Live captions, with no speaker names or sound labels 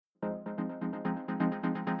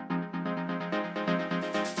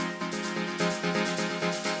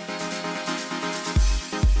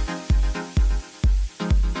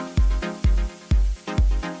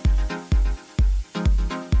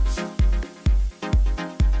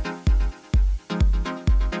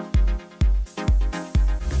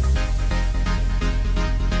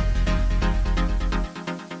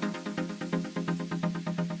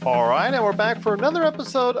right, and we're back for another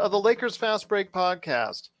episode of the Lakers Fast Break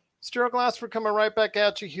podcast. Stereo Glassford coming right back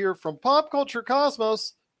at you here from Pop Culture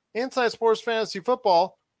Cosmos, Inside Sports Fantasy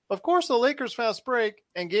Football, of course, the Lakers Fast Break,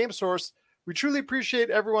 and Game Source. We truly appreciate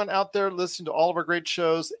everyone out there listening to all of our great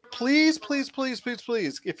shows. Please,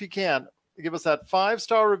 if you can, give us that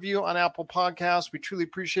 5-star review on Apple Podcasts. We truly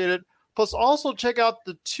appreciate it. Plus, also check out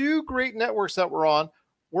the 2 great networks that we're on.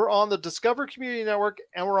 We're on the Discover Community Network,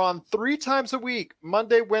 and we're on 3 times a week,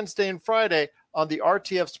 Monday, Wednesday, and Friday on the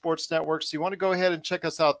RTF Sports Network. So you want to go ahead and check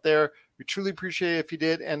us out there. We truly appreciate it if you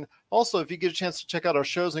did. And also, if you get a chance to check out our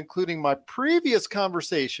shows, including my previous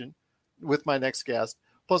conversation with my next guest.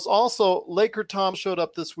 Plus, also, Laker Tom showed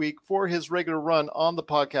up this week for his regular run on the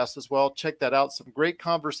podcast as well. Check that out. Some great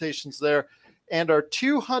conversations there. And our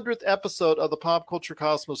 200th episode of the Pop Culture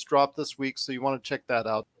Cosmos dropped this week, so you want to check that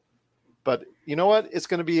out. But you know what? It's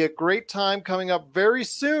going to be a great time coming up very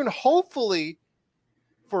soon, hopefully,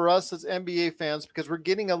 for us as NBA fans, because we're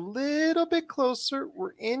getting a little bit closer.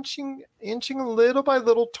 We're inching little by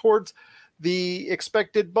little towards the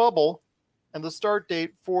expected bubble and the start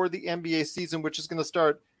date for the NBA season, which is going to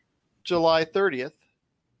start July 30th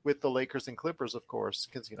with the Lakers and Clippers, of course,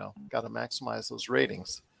 because, got to maximize those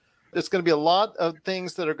ratings. There's going to be a lot of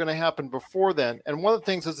things that are going to happen before then. And one of the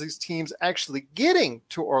things is these teams actually getting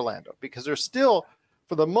to Orlando, because they're still,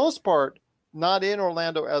 for the most part, not in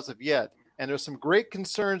Orlando as of yet. And there's some great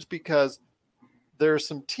concerns because there's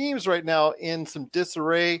some teams right now in some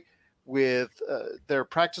disarray with their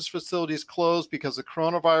practice facilities closed because of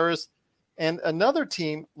coronavirus. And another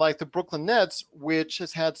team like the Brooklyn Nets, which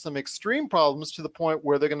has had some extreme problems to the point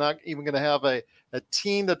where they're not even going to have a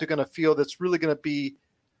team that they're going to feel that's really going to be,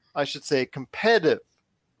 I should say, competitive,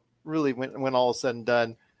 really, when all is said and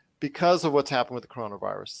done, because of what's happened with the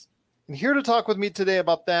coronavirus. And here to talk with me today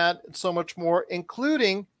about that and so much more,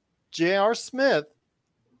 including J.R. Smith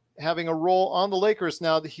having a role on the Lakers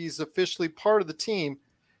now that he's officially part of the team,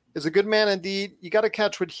 is a good man indeed. You got to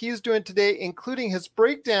catch what he's doing today, including his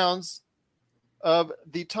breakdowns of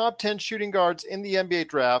the top 10 shooting guards in the NBA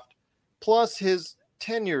draft, plus his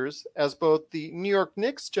tenures as both the New York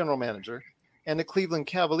Knicks general manager and the Cleveland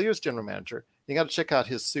Cavaliers general manager. You got to check out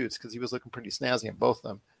his suits because he was looking pretty snazzy in both of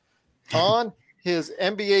them. On his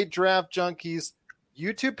NBA Draft Junkies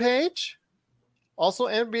YouTube page, also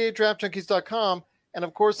NBADraftJunkies.com, and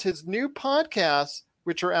of course his new podcasts,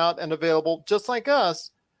 which are out and available just like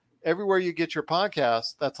us everywhere you get your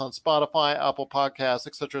podcasts. That's on Spotify, Apple Podcasts,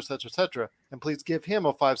 etc. And please give him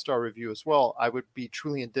a 5-star review as well. I would be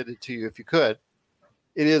truly indebted to you if you could.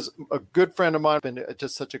 It is a good friend of mine, been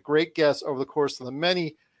just such a great guest over the course of the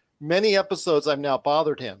many, many episodes I've now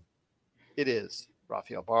bothered him. It is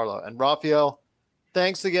Rafael Barlow. And Rafael,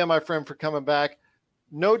 thanks again, my friend, for coming back.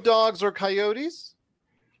 No dogs or coyotes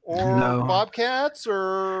or bobcats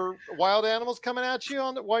or wild animals coming at you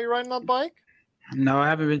while you're riding on the bike? No, I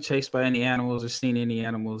haven't been chased by any animals or seen any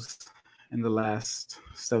animals in the last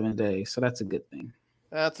 7 days. So that's a good thing.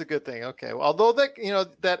 That's a good thing. Okay. Well, although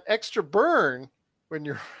that extra burn when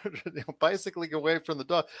you're bicycling away from the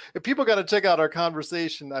dog. If people got to check out our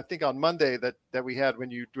conversation, I think on Monday that we had when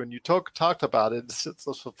you talked about it. It's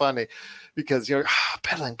so funny because you're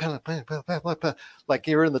pedaling, like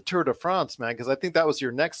you're in the Tour de France, man. Because I think that was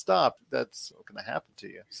your next stop. That's going to happen to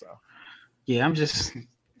you. So, yeah, I'm just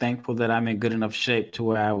thankful that I'm in good enough shape to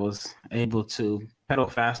where I was able to pedal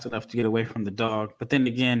fast enough to get away from the dog. But then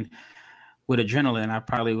again, with adrenaline, I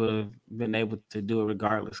probably would have been able to do it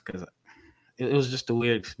regardless because it was just a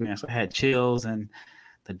weird experience. I had chills, and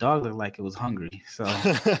the dog looked like it was hungry. So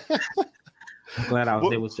I'm glad I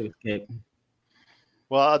was able to escape.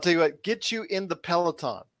 Well, I'll tell you what, get you in the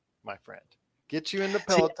Peloton, my friend. Get you in the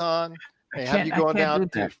Peloton and have you going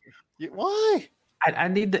down. Why? I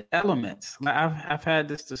need the elements. I've had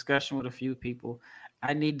this discussion with a few people.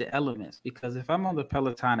 I need the elements because if I'm on the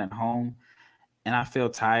Peloton at home and I feel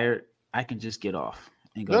tired, I can just get off.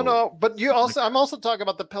 No, but I'm also talking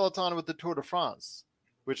about the Peloton with the Tour de France,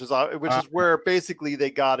 which is where basically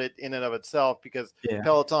they got it in and of itself because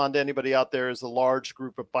Peloton, to anybody out there, is a large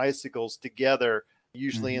group of bicycles together,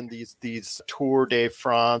 usually in these Tour de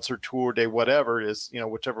France or Tour de whatever it is,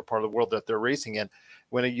 whichever part of the world that they're racing in.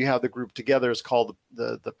 When you have the group together, it's called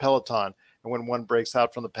the Peloton, and when one breaks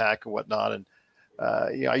out from the pack and whatnot, and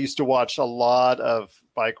I used to watch a lot of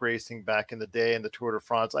bike racing back in the day in the Tour de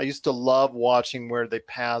France. I used to love watching where they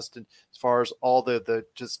passed, and as far as all the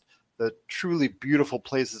truly beautiful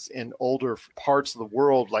places in older parts of the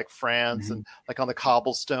world, like France and like on the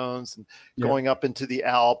cobblestones and going up into the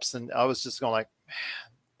Alps. And I was just going like,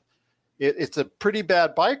 man, it's a pretty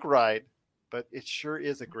bad bike ride, but it sure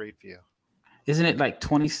is a great view. Isn't it like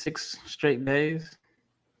 26 straight days?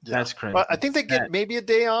 Yeah. That's crazy. Well, I think they get maybe a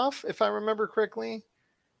day off, if I remember correctly.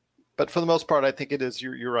 But for the most part, I think it is,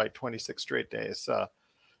 you're right, 26 straight days.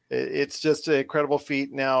 It's just an incredible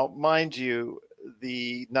feat. Now, mind you,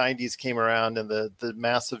 the 90s came around and the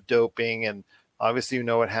massive doping, and obviously you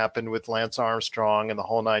know what happened with Lance Armstrong and the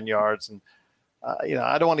whole 9 yards. And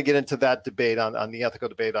I don't want to get into that debate on the ethical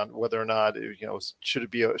debate on whether or not should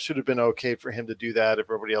have been okay for him to do that if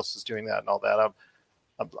everybody else is doing that and all that.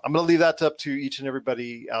 I'm going to leave that up to each and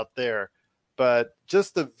everybody out there. But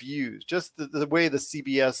just the views, just the way the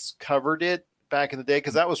CBS covered it back in the day,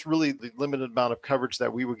 because that was really the limited amount of coverage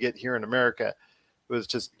that we would get here in America. It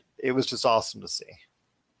was just awesome to see.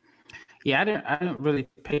 Yeah, I didn't really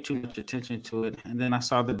pay too much attention to it. And then I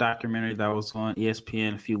saw the documentary that was on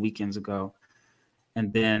ESPN a few weekends ago.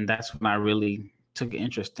 And then that's when I really took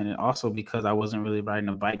interest in it. Also because I wasn't really riding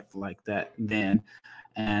a bike like that then.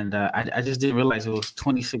 And I just didn't realize it was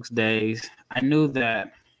 26 days. I knew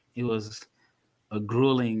that it was a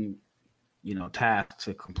grueling, task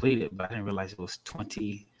to complete it, but I didn't realize it was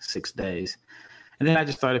 26 days. And then I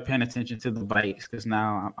just started paying attention to the bikes because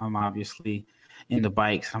now I'm obviously into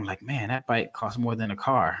bikes. I'm like, man, that bike costs more than a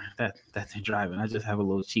car that they're driving. I just have a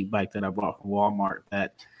little cheap bike that I bought from Walmart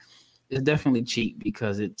that is definitely cheap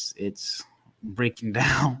because it's breaking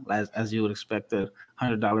down as you would expect a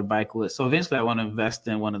 $100 bike would. So eventually I want to invest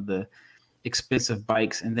in one of the expensive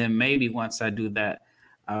bikes. And then maybe once I do that,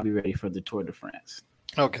 I'll be ready for the Tour de France.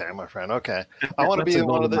 Okay, my friend. Okay. I want to be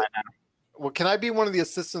one of the, well, can I be one of the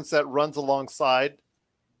assistants that runs alongside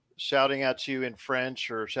shouting at you in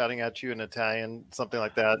French or shouting at you in Italian, something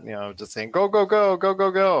like that, just saying, go, go, go, go,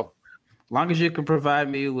 go, go. As long as you can provide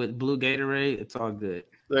me with blue Gatorade, it's all good.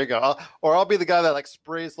 There you go. I'll be the guy that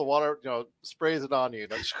sprays the water, sprays it on you,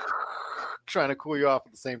 trying to cool you off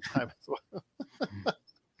at the same time as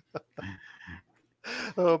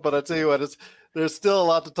well. But I tell you what, there's still a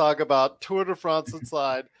lot to talk about. Tour de France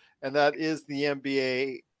aside, and that is the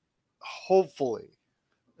NBA. Hopefully,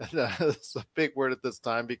 that's a big word at this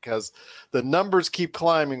time because the numbers keep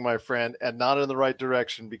climbing, my friend, and not in the right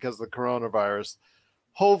direction because of the coronavirus.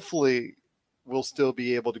 Hopefully, we'll still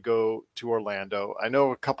be able to go to Orlando. I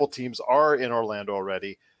know a couple teams are in Orlando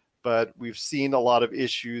already, but we've seen a lot of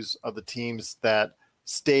issues of the teams that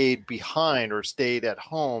stayed behind or stayed at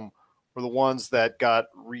home were the ones that got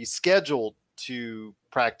rescheduled to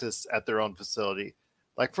practice at their own facility.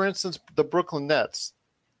 Like, for instance, the Brooklyn Nets.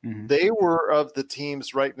 Mm-hmm. They were of the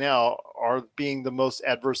teams right now are being the most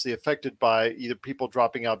adversely affected by either people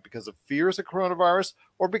dropping out because of fears of coronavirus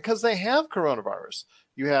or because they have coronavirus.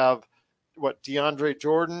 You have DeAndre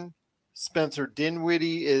Jordan, Spencer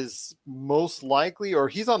Dinwiddie is most likely, or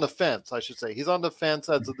he's on the fence, I should say. He's on the fence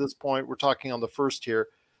as of this point. We're talking on the first here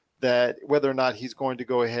that whether or not he's going to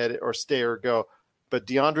go ahead or stay or go. But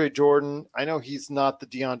DeAndre Jordan, I know he's not the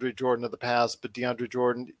DeAndre Jordan of the past, but DeAndre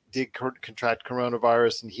Jordan did contract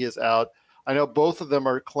coronavirus and he is out. I know both of them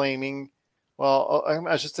are claiming, well,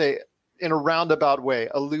 I should say in a roundabout way,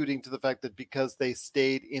 alluding to the fact that because they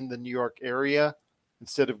stayed in the New York area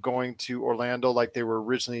instead of going to Orlando like they were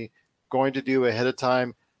originally going to do ahead of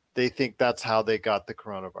time, they think that's how they got the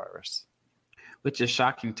coronavirus. Which is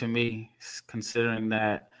shocking to me, considering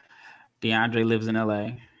that DeAndre lives in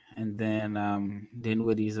LA. And then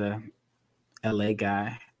Dinwiddie's a LA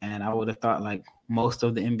guy. And I would have thought like most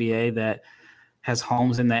of the NBA that has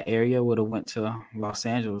homes in that area would have went to Los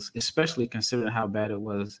Angeles, especially considering how bad it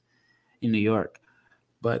was in New York.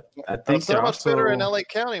 But I think it's not much better in LA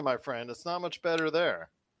County, my friend. It's not much better there.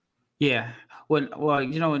 Yeah. When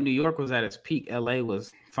New York was at its peak, LA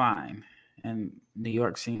was fine. And New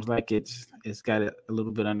York seems like it's got it a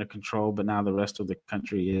little bit under control, but now the rest of the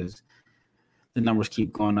country is. The numbers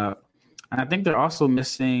keep going up. And I think they're also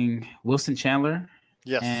missing Wilson Chandler.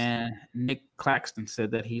 Yes. And Nick Claxton said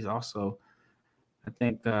that he's also, I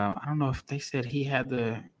think, I don't know if they said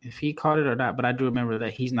if he caught it or not, but I do remember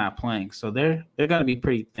that he's not playing. So they're going to be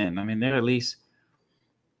pretty thin. I mean, they're at least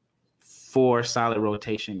 4 solid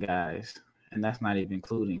rotation guys, and that's not even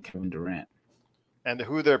including Kevin Durant. And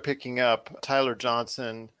who they're picking up, Tyler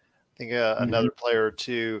Johnson, I think another player or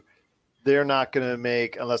two. They're not going to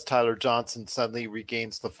make, unless Tyler Johnson suddenly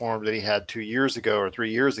regains the form that he had 2 years ago or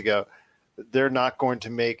 3 years ago, they're not going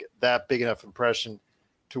to make that big enough impression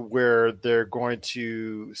to where they're going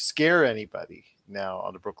to scare anybody now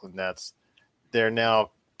on the Brooklyn Nets. They're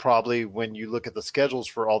now probably, when you look at the schedules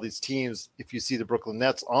for all these teams, if you see the Brooklyn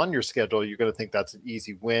Nets on your schedule, you're going to think that's an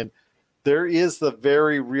easy win. There is the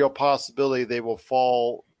very real possibility they will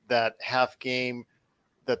fall that half game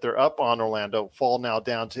that they're up on Orlando, fall now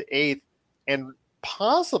down to 8th. And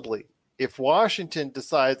possibly, if Washington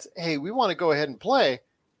decides, hey, we want to go ahead and play,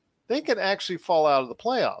 they can actually fall out of the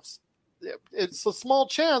playoffs. It's a small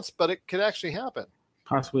chance, but it could actually happen.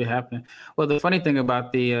 Possibly happen. Well, the funny thing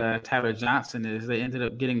about the Tyler Johnson is they ended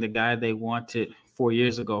up getting the guy they wanted 4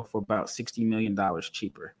 years ago for about $60 million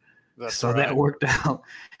cheaper. So that worked out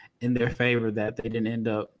in their favor that they didn't end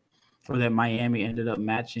up, or that Miami ended up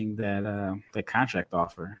matching that contract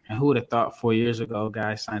offer. And who would have thought 4 years ago, a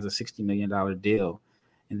guy signs a $60 million deal,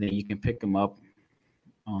 and then you can pick him up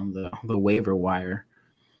on the waiver wire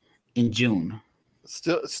in June.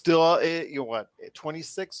 Still, you what,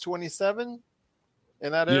 26, 27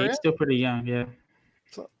 in that area? Yeah, he's still pretty young, yeah.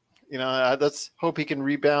 So, let's hope he can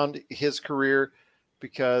rebound his career,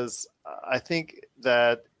 because I think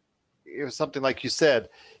that it was something like you said.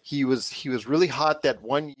 He was really hot that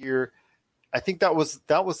 1 year. I think that was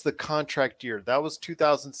the contract year. That was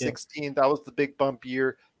 2016. Yeah. That was the big bump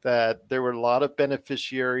year that there were a lot of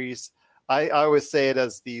beneficiaries. I always say it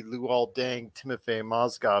as the Luol Deng Timofey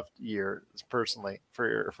Mozgov year, personally,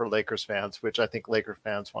 for Lakers fans, which I think Laker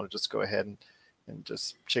fans want to just go ahead and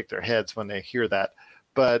just shake their heads when they hear that.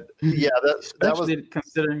 But yeah, that was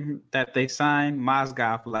considering that they signed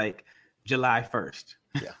Mozgov like July 1st.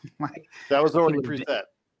 Yeah, that was already preset.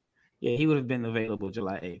 Yeah, he would have been available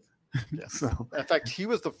July 8th. Yeah. So, in fact, he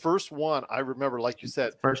was the first one I remember, like you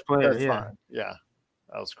said, first player. Yeah,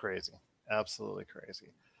 that was crazy, absolutely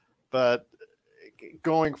crazy. But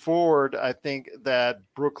going forward, I think that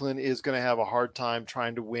Brooklyn is going to have a hard time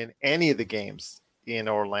trying to win any of the games in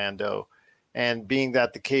Orlando. And being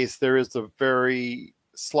that the case, there is a very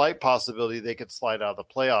slight possibility they could slide out of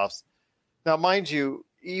the playoffs. Now, mind you,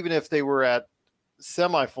 even if they were at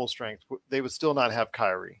semi-full strength, they would still not have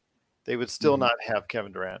Kyrie. They would still not have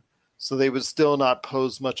Kevin Durant. So they would still not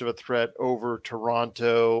pose much of a threat over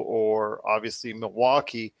Toronto or obviously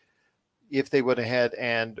Milwaukee if they went ahead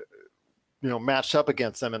and matched up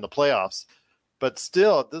against them in the playoffs. But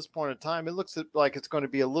still, at this point in time, it looks like it's going to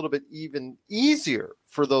be a little bit even easier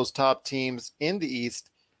for those top teams in the East,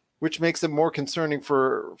 which makes it more concerning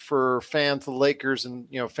for fans of the Lakers and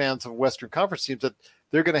fans of Western Conference teams, that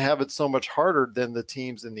they're going to have it so much harder than the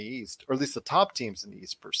teams in the East, or at least the top teams in the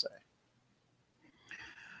East per se.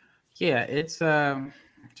 Yeah, it's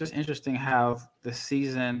just interesting how the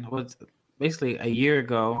season was basically a year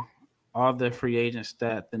ago. All the free agents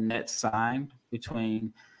that the Nets signed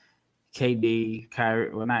between KD,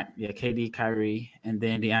 Kyrie, and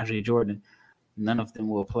then DeAndre Jordan, none of them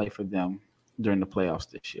will play for them during the playoffs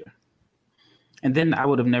this year. And then I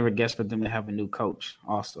would have never guessed for them to have a new coach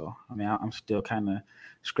also. I mean, I'm still kind of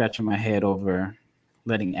scratching my head over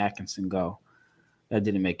letting Atkinson go. That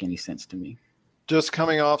didn't make any sense to me. Just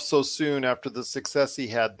coming off so soon after the success he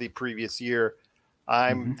had the previous year,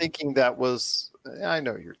 I'm thinking that was, I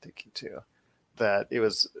know you're thinking too, that it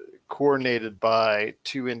was coordinated by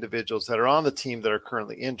two individuals that are on the team that are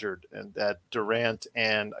currently injured, and that Durant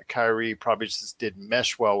and Kyrie probably just didn't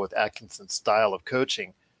mesh well with Atkinson's style of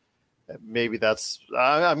coaching. Maybe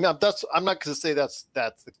I'm not going to say that's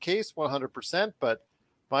the case 100%, but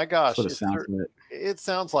my gosh, it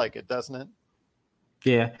sounds like it, doesn't it?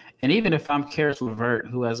 Yeah, and even if I'm Karis LeVert,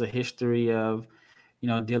 who has a history of,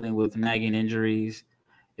 dealing with nagging injuries,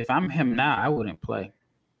 if I'm him now, I wouldn't play.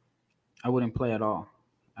 I wouldn't play at all.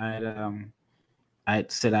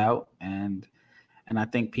 I'd sit out, and I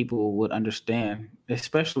think people would understand,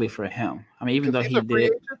 especially for him. I mean, even though he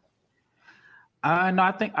did. No,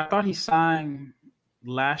 I thought he signed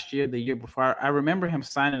last year, the year before. I remember him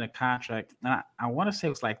signing a contract, and I want to say it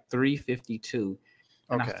was like $352,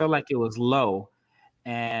 and I felt like it was low.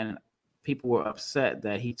 And people were upset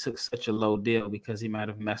that he took such a low deal because he might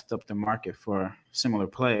have messed up the market for similar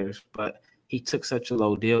players. But he took such a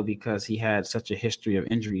low deal because he had such a history of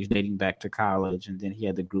injuries dating back to college, and then he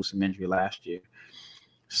had the gruesome injury last year.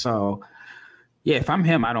 So, yeah, if I'm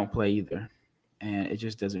him, I don't play either. And it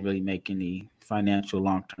just doesn't really make any financial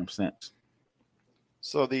long-term sense.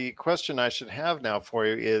 So the question I should have now for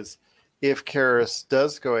you is, if Karis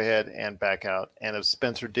does go ahead and back out, and if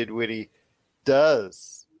Spencer Dinwiddie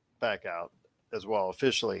does back out as well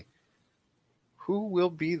officially, who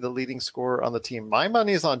will be the leading scorer on the team? My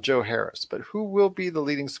money is on Joe Harris, but who will be the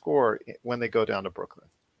leading scorer when they go down to Brooklyn?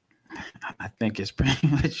 I think it's pretty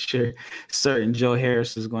much certain Joe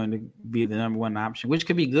Harris is going to be the number one option, which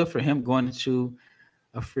could be good for him going into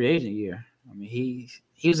a free agent year. I mean,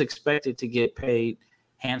 he was expected to get paid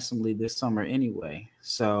handsomely this summer anyway.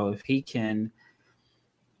 So if he can,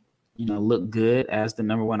 look good as the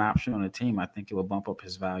number one option on the team, I think it will bump up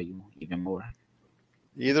his value even more.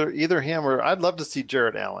 Either him, or I'd love to see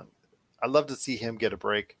Jarrett Allen. I'd love to see him get a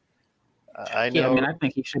break. I know. Yeah, I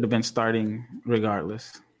think he should have been starting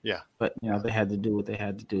regardless. Yeah. But, they had to do what they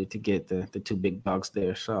had to do to get the two big dogs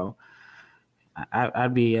there. So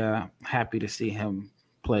I'd be happy to see him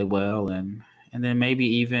play well and then maybe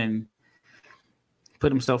even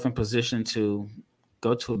put himself in position to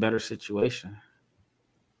go to a better situation.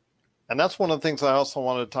 And that's one of the things I also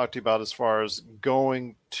wanted to talk to you about as far as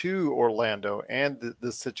going to Orlando and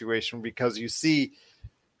this situation, because you see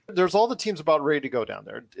there's all the teams about ready to go down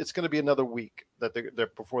there. It's going to be another week that they're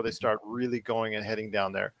before they start really going and heading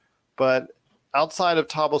down there. But outside of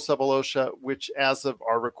Thabo Sefolosha, which as of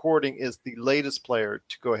our recording is the latest player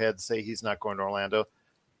to go ahead and say he's not going to Orlando,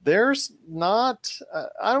 there's not,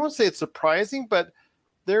 I don't want to say it's surprising, but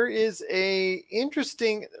there is a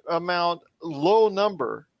interesting amount, low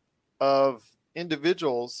number of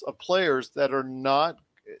individuals, of players that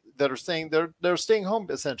are saying they're staying home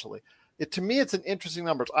essentially. To me, it's an interesting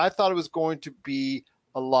number. I thought it was going to be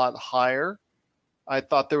a lot higher. I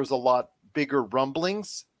thought there was a lot bigger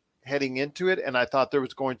rumblings heading into it, and I thought there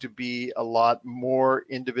was going to be a lot more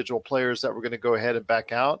individual players that were going to go ahead and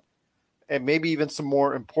back out, and maybe even some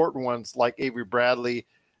more important ones like Avery Bradley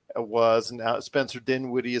was, and now Spencer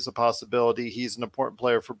Dinwiddie is a possibility. He's an important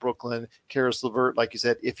player for Brooklyn. Karis LeVert, like you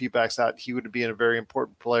said, if he backs out, he would be a very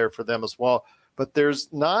important player for them as well. But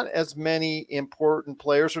there's not as many important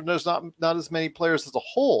players, or there's not as many players as a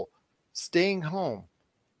whole staying home.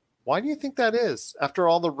 Why do you think that is, after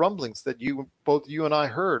all the rumblings that both you and I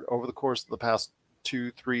heard over the course of the past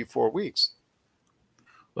 2, 3, 4 weeks?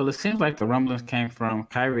 Well, it seems like the rumblings came from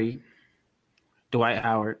Kyrie, Dwight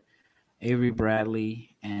Howard, Avery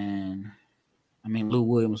Bradley, and Lou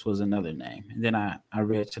Williams was another name. And then I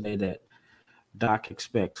read today that Doc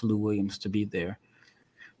expects Lou Williams to be there.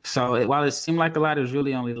 So while it seemed like a lot, it was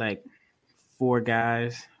really only like 4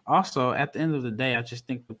 guys. Also, at the end of the day, I just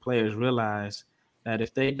think the players realize that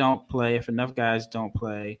if they don't play, if enough guys don't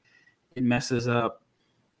play, it messes up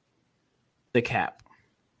the cap.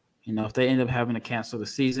 If they end up having to cancel the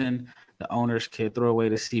season, the owners could throw away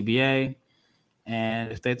the CBA.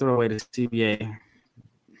 And if they throw away the CBA,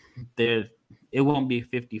 it won't be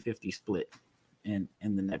 50-50 split in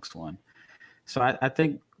the next one. So I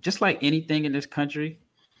think just like anything in this country,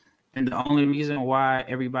 and the only reason why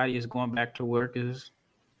everybody is going back to work is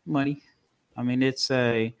money. I think it's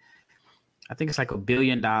like $1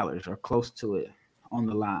 billion or close to it on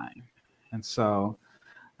the line. And so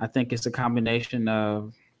I think it's a combination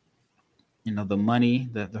of, the money,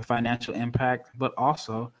 the financial impact, but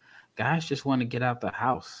also guys just want to get out the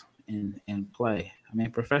house and play.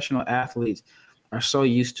 Professional athletes are so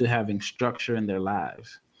used to having structure in their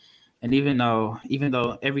lives. And even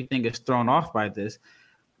though everything is thrown off by this,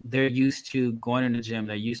 they're used to going in the gym.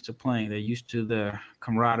 They're used to playing. They're used to the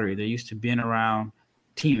camaraderie. They're used to being around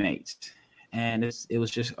teammates. And it was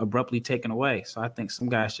just abruptly taken away. So I think some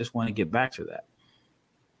guys just want to get back to that.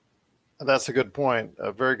 That's a good point.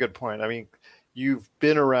 A very good point. You've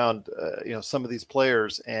been around, some of these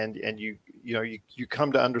players, and you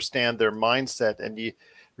come to understand their mindset, and you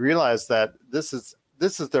realize that this is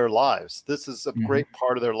their lives. This is a great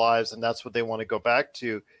part of their lives, and that's what they want to go back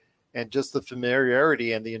to. And just the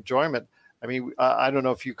familiarity and the enjoyment. I don't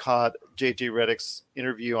know if you caught JJ Redick's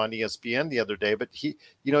interview on ESPN the other day, but he,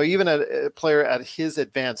 even a player at his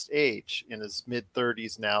advanced age, in his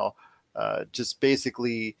mid-30s now, just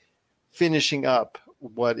basically finishing up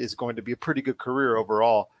what is going to be a pretty good career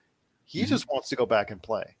overall, he just wants to go back and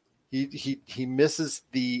play. He misses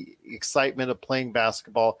the excitement of playing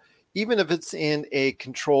basketball, even if it's in a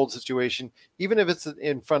controlled situation, even if it's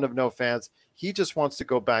in front of no fans. He just wants to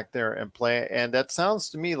go back there and play. And that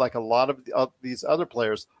sounds to me like a lot of these other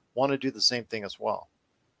players want to do the same thing as well.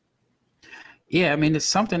 Yeah, it's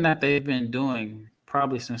something that they've been doing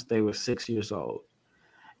probably since they were 6 years old.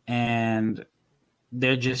 And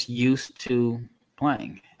they're just used to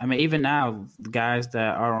playing. Even now, the guys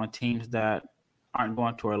that are on teams that aren't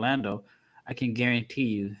going to Orlando, I can guarantee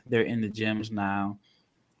you they're in the gyms now.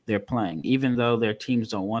 They're playing. Even though their teams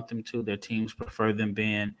don't want them to, their teams prefer them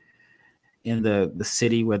being in the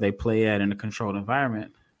city where they play at in a controlled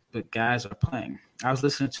environment, but guys are playing. I was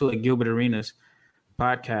listening to a Gilbert Arenas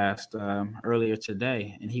podcast earlier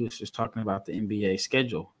today, and he was just talking about the NBA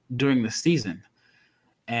schedule during the season.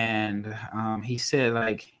 And he said,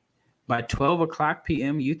 by 12 o'clock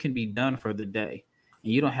p.m., you can be done for the day,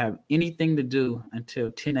 and you don't have anything to do until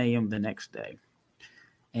 10 a.m. the next day.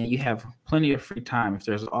 And you have plenty of free time if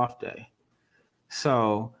there's an off day.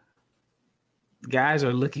 So guys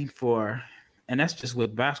are looking for, and that's just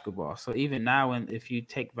with basketball. So even now, if you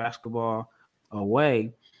take basketball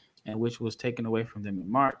away, and which was taken away from them in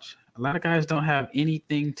March, a lot of guys don't have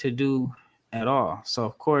anything to do at all. So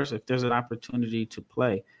of course, if there's an opportunity to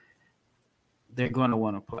play, they're going to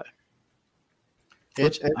want to play.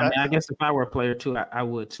 I guess if I were a player too, I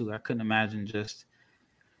would too. I couldn't imagine just,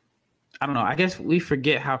 I don't know. I guess we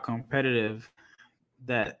forget how competitive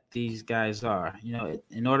that these guys are. You know,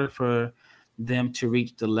 in order for them to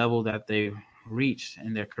reach the level that they reached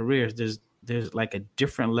in their careers, there's like a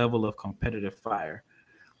different level of competitive fire.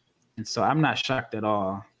 And so I'm not shocked at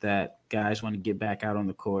all that guys want to get back out on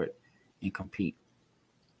the court and compete.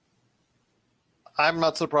 I'm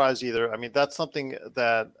not surprised either. I mean, that's something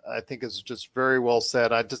that I think is just very well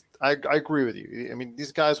said. I agree with you. I mean,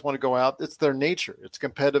 these guys want to go out. It's their nature. It's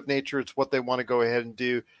competitive nature. It's what they want to go ahead and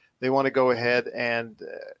do. They want to go ahead and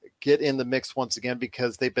get in the mix once again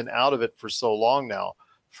because they've been out of it for so long now,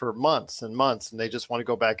 for months and months, and they just want to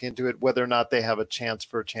go back into it, whether or not they have a chance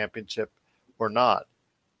for a championship or not.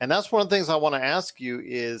 And that's one of the things I want to ask you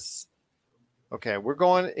is, okay, we're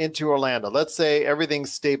going into Orlando. Let's say everything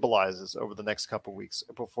stabilizes over the next couple of weeks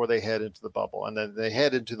before they head into the bubble. And then they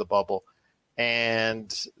head into the bubble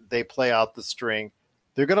and they play out the string.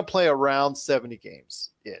 They're going to play around 70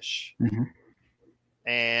 games-ish. Mm-hmm.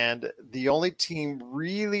 And the only team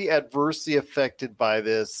really adversely affected by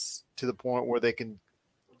this to the point where they can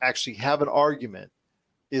actually have an argument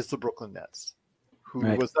is the Brooklyn Nets, who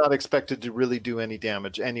was not expected to really do any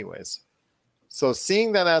damage anyways. So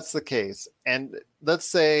seeing that that's the case, and let's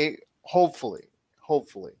say, hopefully,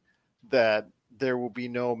 that there will be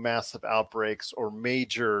no massive outbreaks or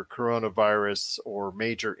major coronavirus or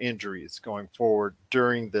major injuries going forward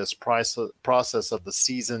during this process of the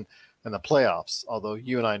season and the playoffs, although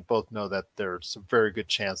you and I both know that there's a very good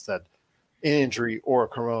chance that an injury or a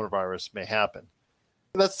coronavirus may happen.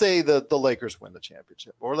 Let's say the Lakers win the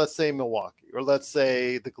championship, or let's say Milwaukee, or let's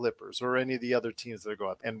say the Clippers, or any of the other teams that go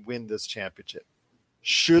out and win this championship.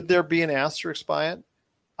 Should there be an asterisk by it?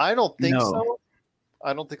 I don't think so.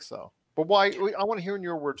 I don't think so. But why? I want to hear in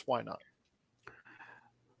your words why not.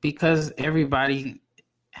 Because everybody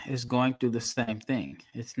is going through the same thing.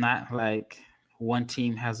 It's not like one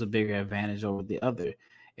team has a bigger advantage over the other.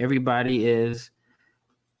 Everybody is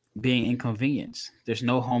being inconvenienced. There's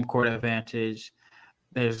no home court advantage.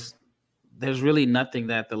 There's really nothing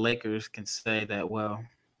that the Lakers can say that, well,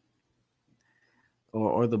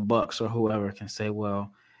 or the Bucks or whoever can say,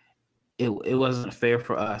 well, it wasn't fair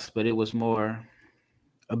for us, but it was more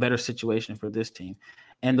a better situation for this team.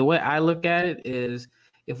 And the way I look at it is,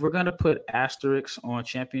 if we're going to put asterisks on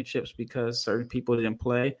championships because certain people didn't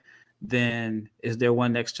play, then is there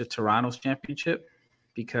one next to Toronto's championship?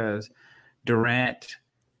 Because Durant,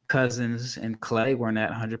 Cousins, and Clay weren't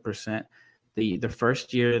at 100%. The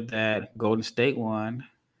first year that Golden State won,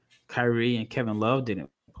 Kyrie and Kevin Love didn't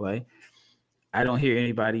play. I don't hear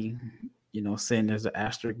anybody, saying there's an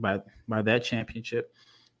asterisk by that championship.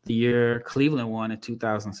 The year Cleveland won in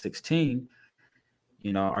 2016,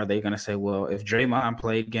 are they going to say, well, if Draymond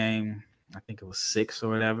played game, I think it was 6 or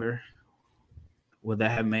whatever, would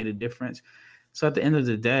that have made a difference? So at the end of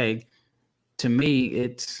the day, to me,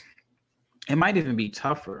 it might even be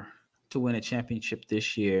tougher to win a championship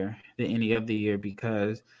this year than any other year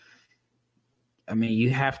because,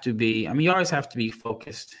 you always have to be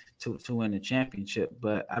focused to win a championship,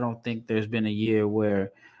 but I don't think there's been a year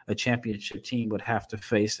where a championship team would have to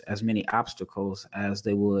face as many obstacles as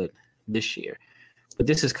they would this year. But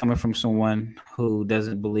this is coming from someone who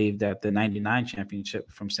doesn't believe that the 99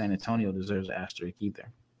 championship from San Antonio deserves an asterisk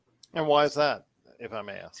either. And why is that, if I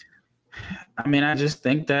may ask? I just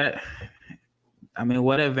think that,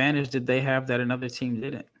 what advantage did they have that another team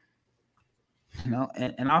didn't?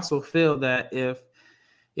 And also feel that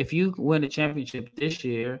if you win a championship this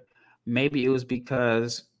year, maybe it was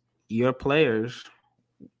because your players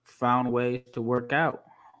found ways to work out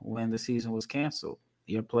when the season was canceled.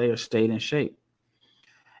 Your players stayed in shape.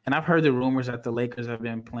 And I've heard the rumors that the Lakers have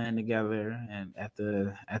been playing together and at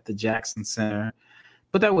the Jackson Center,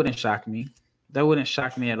 but that wouldn't shock me. That wouldn't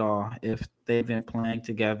shock me at all if they've been playing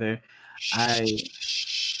together. I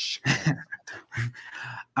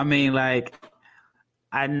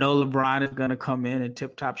know LeBron is going to come in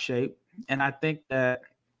tip-top shape, and I think that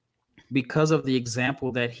because of the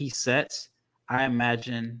example that he sets, I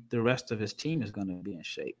imagine the rest of his team is going to be in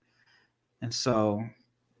shape. And so,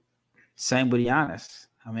 same with Giannis.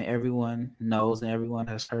 Everyone knows and everyone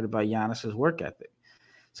has heard about Giannis's work ethic.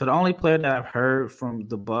 So the only player that I've heard from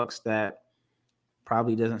the Bucks that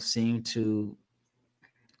probably doesn't seem to,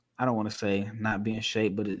 I don't want to say not be in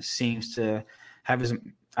shape, but it seems to have his,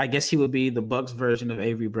 I guess he would be the Bucks version of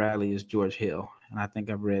Avery Bradley, is George Hill. And I think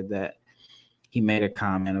I've read that he made a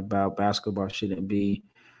comment about basketball shouldn't be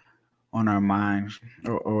on our minds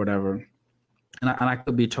or whatever. And I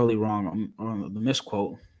could be totally wrong on the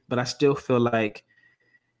misquote, but I still feel like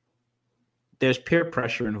there's peer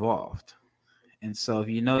pressure involved. And so if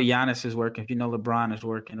you know Giannis is working, if you know LeBron is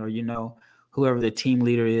working, or you know whoever the team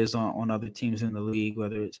leader is on other teams in the league,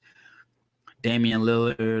 whether it's Damian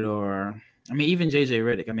Lillard or, I mean, even JJ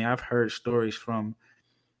Redick. I mean, I've heard stories from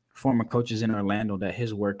former coaches in Orlando that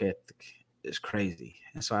his work ethic is crazy.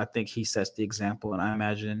 And so I think he sets the example. And I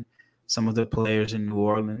imagine some of the players in New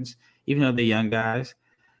Orleans, even though they're young guys,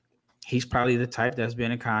 he's probably the type that's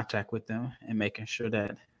been in contact with them and making sure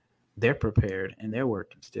that they're prepared and they're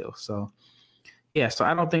working still. So, yeah, so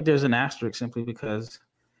I don't think there's an asterisk simply because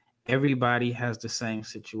everybody has the same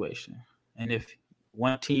situation. And if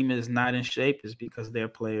one team is not in shape, it's because their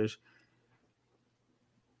players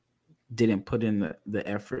didn't put in the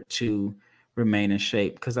effort to remain in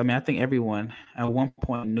shape. Because, I mean, I think everyone at one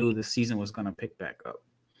point knew the season was going to pick back up.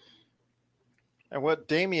 And what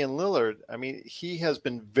Damian Lillard, I mean, he has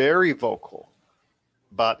been very vocal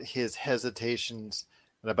about his hesitations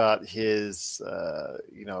and about his,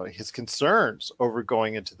 his concerns over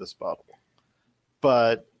going into this bubble.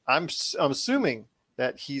 But I'm assuming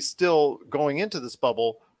that he's still going into this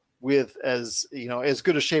bubble with as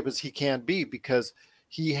good a shape as he can be, because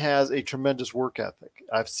he has a tremendous work ethic.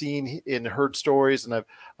 I've seen and heard stories, and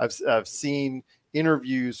I've seen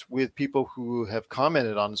interviews with people who have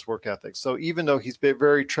commented on his work ethic. So even though he's been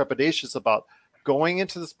very trepidatious about going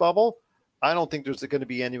into this bubble, I don't think there's going to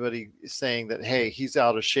be anybody saying that, hey, he's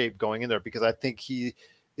out of shape going in there, because I think he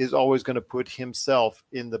is always going to put himself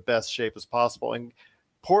in the best shape as possible. And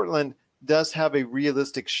Portland does have a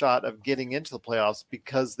realistic shot of getting into the playoffs,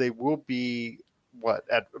 because they will be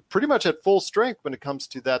at pretty much at full strength when it comes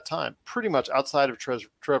to that time, pretty much outside of Trevor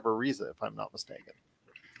Ariza, if I'm not mistaken.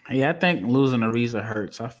 Yeah, I think losing Ariza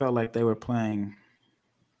hurts. I felt like they were playing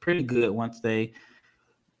pretty good once they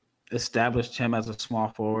established him as a small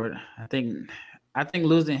forward. I think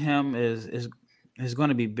losing him is going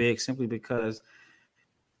to be big, simply because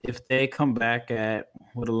if they come back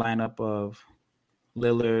with a lineup of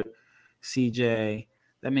Lillard, CJ,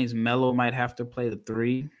 that means Melo might have to play the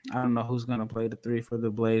 3. I don't know who's going to play the 3 for the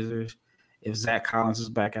Blazers if Zach Collins is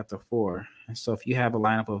back at the 4. And so if you have a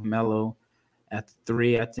lineup of Melo at the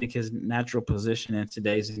 3, I think his natural position in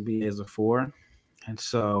today's NBA is a 4. And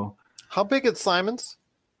so, how big is Simons?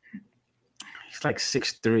 He's like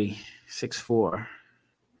 6'3", 6'4".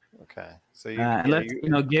 Okay, so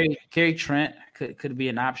Gary Trent could be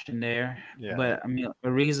an option there. Yeah. But I mean,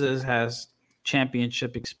 Ariza has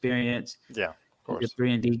championship experience. Yeah, of course. He's a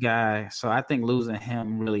 3-and-D guy, so I think losing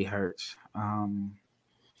him really hurts.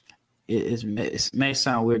 It may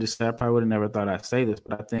sound weird to say. I probably would have never thought I'd say this,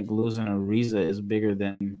 but I think losing Ariza is bigger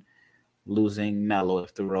than losing Melo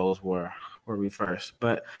if the roles were reversed.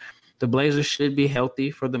 But the Blazers should be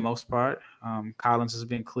healthy for the most part. Collins has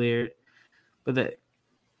been cleared, but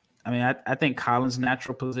I think Collins'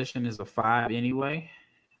 natural position is a 5 anyway.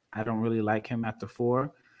 I don't really like him at the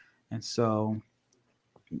 4, and so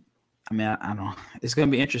I don't. It's going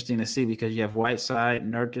to be interesting to see, because you have Whiteside,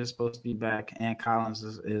 Nurk is supposed to be back, and Collins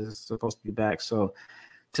is supposed to be back. So,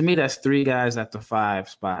 to me, that's 3 guys at the 5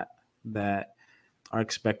 spot that are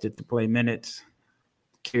expected to play minutes.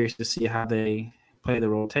 Curious to see how they play the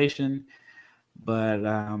rotation, but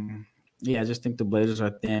I just think the Blazers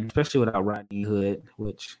are thin, especially without Rodney Hood,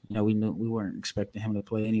 which we knew we weren't expecting him to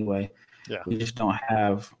play anyway. Yeah, we just don't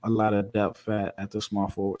have a lot of depth at the small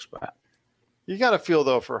forward spot. You got to feel,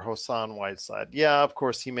 though, for Hassan Whiteside. Yeah, of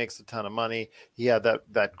course, he makes a ton of money. He had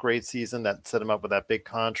that great season that set him up with that big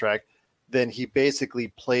contract. Then he basically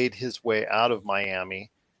played his way out of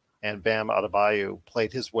Miami, and Bam Adebayo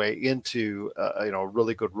played his way into a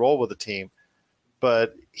really good role with the team.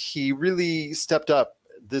 But he really stepped up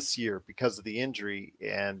this year because of the injury,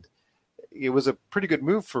 and it was a pretty good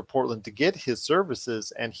move for Portland to get his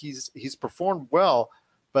services, and he's performed well.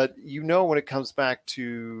 But when it comes back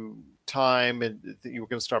to time and you're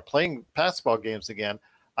going to start playing basketball games again,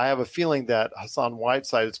 I have a feeling that Hassan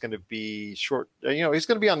Whiteside is going to be short. He's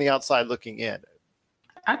going to be on the outside looking in.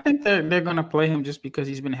 I think they're going to play him just because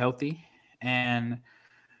he's been healthy, and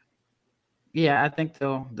I think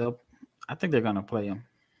I think they're going to play him.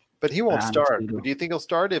 But he won't start. Do you think he'll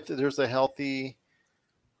start if there's a healthy?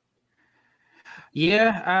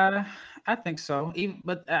 Yeah, I think so.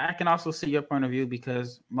 But I can also see your point of view,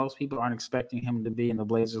 because most people aren't expecting him to be in the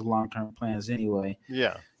Blazers' long-term plans anyway.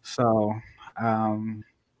 Yeah. So,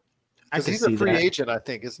 because he's a free agent, I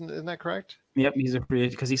think, isn't that correct? Yep, he's a free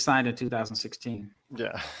agent because he signed in 2016.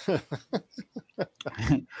 Yeah.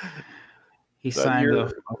 He signed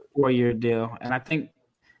a 4-year deal, and I think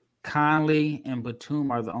Conley and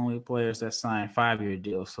Batum are the only players that signed 5-year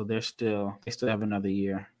deals, so they still have another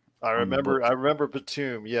year. I on the remember. books. I remember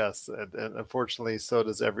Batum. Yes, and unfortunately, so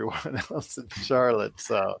does everyone else in Charlotte.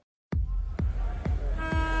 So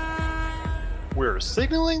we're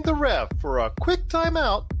signaling the ref for a quick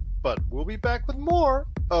timeout, but we'll be back with more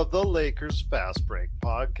of the Lakers Fast Break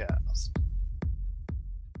podcast.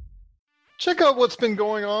 Check out what's been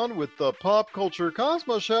going on with the Pop Culture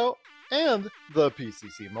Cosmos Show and the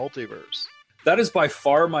PCC Multiverse. That is by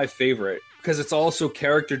far my favorite because it's also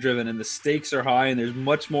character driven and the stakes are high and there's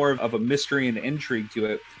much more of a mystery and intrigue to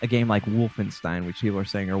it. A game like Wolfenstein, which people are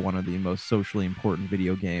saying are one of the most socially important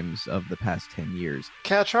video games of the past 10 years.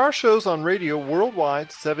 Catch our shows on radio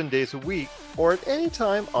worldwide 7 days a week or at any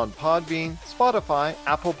time on Podbean, Spotify,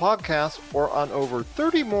 Apple Podcasts, or on over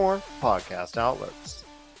 30 more podcast outlets.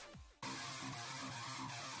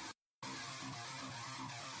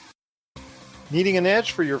 Needing an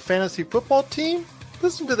edge for your fantasy football team?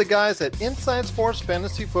 Listen to the guys at Inside Sports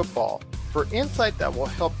Fantasy Football for insight that will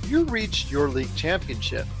help you reach your league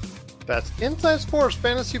championship. That's Inside Sports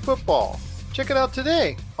Fantasy Football. Check it out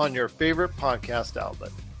today on your favorite podcast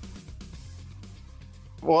outlet.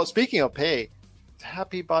 Well, speaking of pay,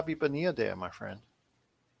 happy Bobby Bonilla Day, my friend.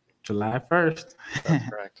 July 1st. That's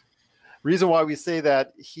correct. Reason why we say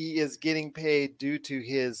that, he is getting paid due to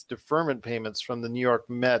his deferment payments from the New York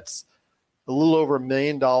Mets. A little over $1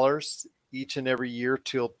 million each and every year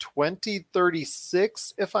till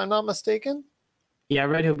 2036, if I'm not mistaken. Yeah, I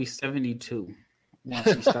read he'll be 72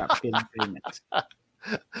 once he stops getting payments.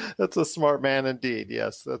 That's a smart man indeed.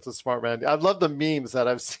 Yes, that's a smart man. I love the memes that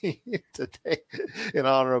I've seen today in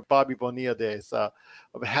honor of Bobby Bonilla Day. So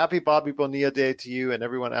happy Bobby Bonilla Day to you and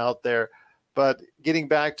everyone out there. But getting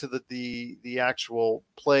back to the actual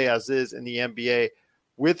play as is in the NBA,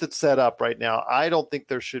 with it set up right now, I don't think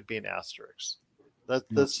there should be an asterisk.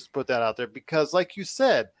 Let's just put that out there because, like you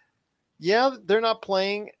said, yeah, they're not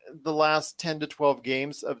playing the last 10 to 12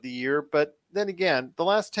 games of the year. But then again, the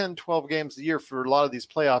last 10, 12 games of the year for a lot of these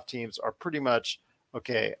playoff teams are pretty much,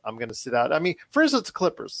 okay, I'm going to sit out. I mean, for instance, the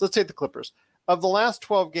Clippers. Let's take the Clippers. Of the last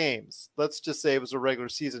 12 games, let's just say it was a regular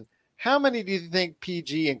season, how many do you think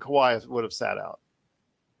PG and Kawhi would have sat out?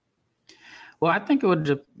 Well, I think it would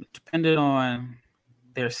have depended on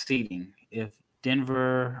their seeding. If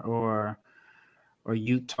Denver or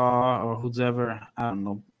Utah or whoever, I don't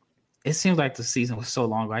know. It seems like the season was so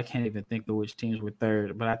long ago, I can't even think of which teams were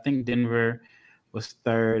third. But I think Denver was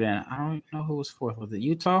third, and I don't know who was fourth. Was it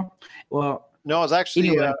Utah? Well, no, it's actually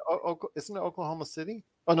anyway, isn't it Oklahoma City?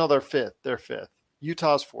 Oh no, they're fifth. They're fifth.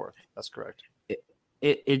 Utah's fourth. That's correct.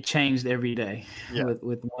 It changed every day. Yeah.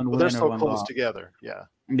 with one win they're or so one close loss. together. Yeah.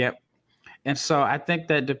 Yep. And so I think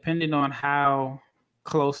that depending on how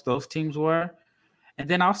close those teams were, and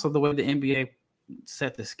then also the way the NBA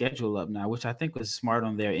set the schedule up now, which I think was smart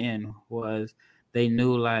on their end, was they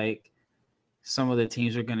knew like some of the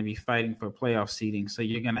teams are going to be fighting for playoff seeding. So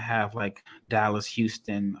you're going to have like Dallas,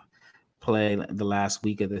 Houston play the last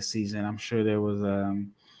week of the season. I'm sure there was,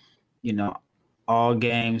 all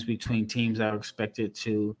games between teams that are expected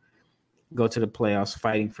to go to the playoffs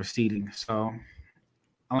fighting for seeding. So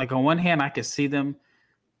like on one hand, I could see them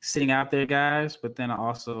sitting out their guys, but then I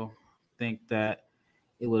also think that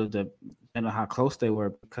it would have depended on how close they were,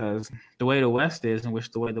 because the way the West is, in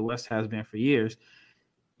which the way the West has been for years,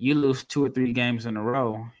 you lose 2 or 3 games in a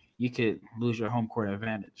row, you could lose your home court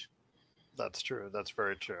advantage. That's true. That's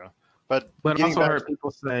very true. But I also heard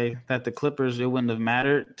people say that the Clippers, it wouldn't have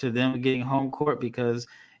mattered to them getting home court, because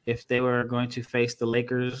if they were going to face the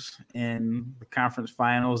Lakers in the conference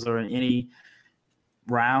finals or in any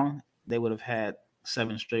round, they would have had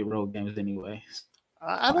 7 straight road games anyway.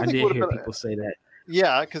 I did hear people say that.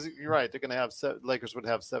 Yeah, because you're right. They're going to have Lakers would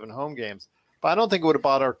have 7 home games, but I don't think it would have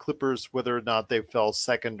bothered our Clippers whether or not they fell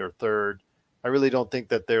second or third. I really don't think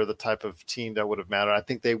that they're the type of team that would have mattered. I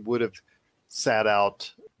think they would have sat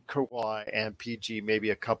out Kawhi and PG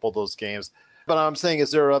maybe a couple of those games. But I'm saying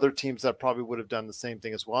is there are other teams that probably would have done the same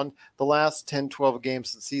thing as well. The last 10, 12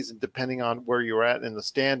 games of the season, depending on where you're at in the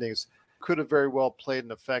standings, could have very well played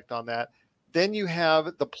an effect on that. Then you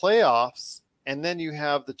have the playoffs, and then you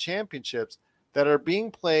have the championships that are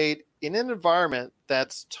being played in an environment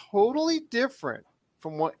that's totally different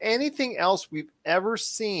from what anything else we've ever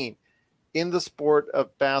seen in the sport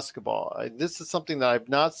of basketball. This is something that I've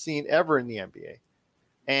not seen ever in the NBA.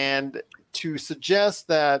 And to suggest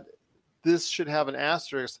that this should have an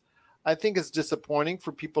asterisk, I think it's disappointing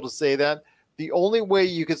for people to say that. The only way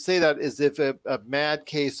you could say that is if a mad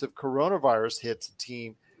case of coronavirus hits a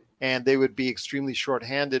team and they would be extremely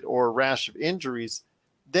shorthanded or a rash of injuries.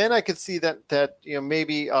 Then I could see that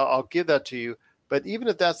maybe I'll give that to you. But even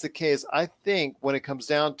if that's the case, I think when it comes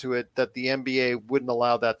down to it, that the NBA wouldn't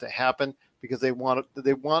allow that to happen because they want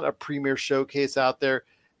a premier showcase out there.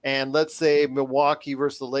 And let's say Milwaukee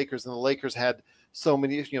versus the Lakers, and the Lakers had so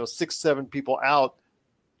many, 6, 7 people out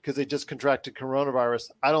because they just contracted coronavirus.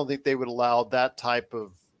 I don't think they would allow that type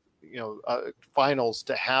of, finals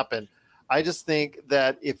to happen. I just think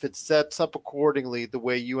that if it sets up accordingly the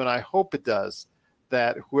way you and I hope it does,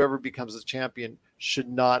 that whoever becomes the champion should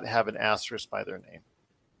not have an asterisk by their name.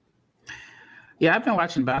 Yeah, I've been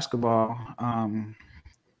watching basketball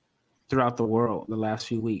throughout the world the last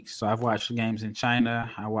few weeks. So I've watched games in China,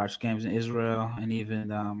 I watched games in Israel, and even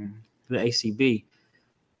the ACB.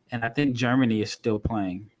 And I think Germany is still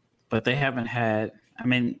playing, but they haven't had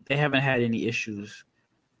any issues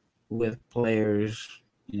with players,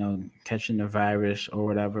 catching the virus or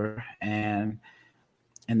whatever. And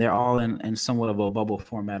they're all in somewhat of a bubble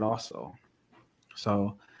format also.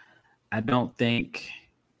 So I don't think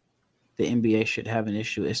the NBA should have an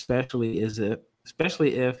issue, especially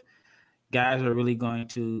if guys are really going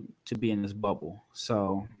to be in this bubble.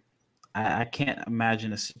 So I can't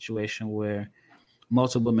imagine a situation where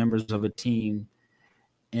multiple members of a team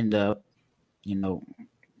end up,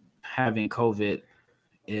 having COVID,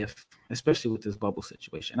 especially with this bubble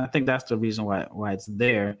situation. I think that's the reason why it's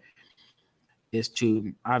there, is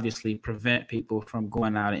to obviously prevent people from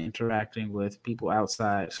going out and interacting with people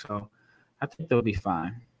outside. So I think they'll be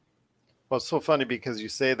fine. Well, it's so funny because you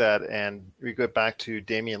say that, and we go back to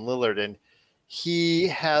Damian Lillard, and he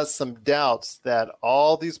has some doubts that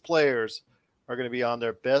all these players are going to be on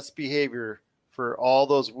their best behavior for all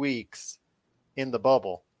those weeks in the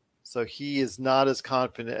bubble. So he is not as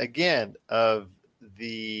confident, again, of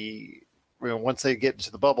once they get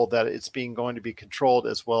into the bubble, that it's going to be controlled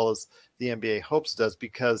as well as the NBA hopes does,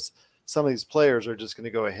 because some of these players are just going to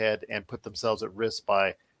go ahead and put themselves at risk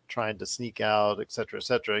by trying to sneak out, et cetera,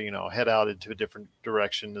 head out into a different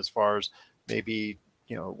direction as far as maybe,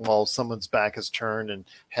 while someone's back is turned, and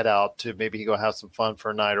head out to maybe go have some fun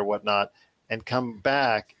for a night or whatnot, and come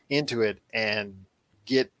back into it and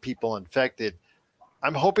get people infected.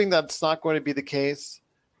 I'm hoping that's not going to be the case,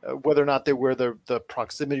 whether or not they wear the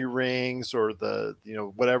proximity rings or the,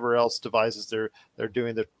 whatever else devices they're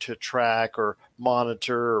doing to track or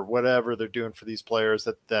monitor or whatever they're doing for these players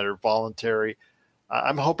that are voluntary.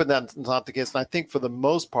 I'm hoping that's not the case. And I think for the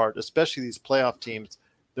most part, especially these playoff teams,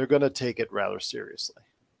 they're going to take it rather seriously.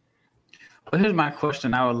 Well, here's my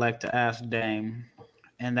question I would like to ask Dame.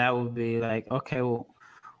 And that would be like, okay, well,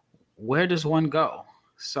 where does one go?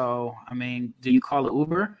 So, do you call it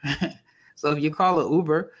Uber? So if you call it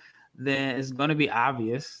Uber, then it's going to be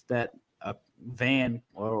obvious that a van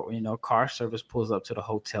or, car service pulls up to the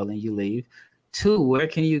hotel and you leave. 2, where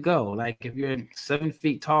can you go? Like if you're 7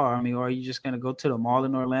 feet tall, or are you just going to go to the mall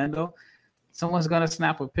in Orlando? Someone's going to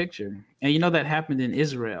snap a picture. And that happened in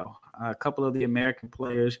Israel. A couple of the American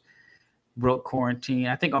players broke quarantine.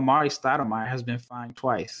 I think Amari Stoudemire has been fined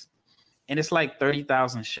twice. And it's like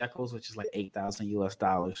 30,000 shekels, which is like $8,000 US.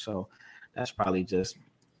 So that's probably just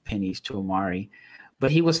pennies to Amari.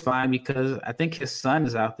 But he was fined because I think his son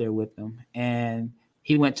is out there with him. And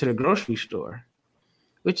he went to the grocery store,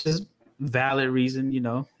 which is valid reason,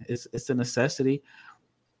 it's a necessity.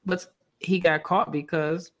 But he got caught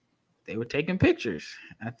because they were taking pictures.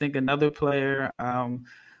 I think another player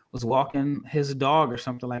was walking his dog or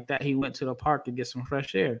something like that. He went to the park to get some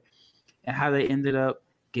fresh air. And how they ended up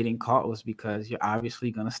getting caught was because you're obviously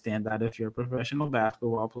going to stand out if you're a professional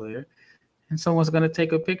basketball player, and someone's going to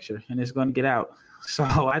take a picture and it's going to get out. So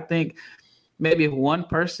I think maybe if one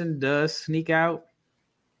person does sneak out,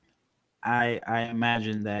 I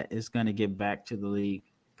imagine that it's going to get back to the league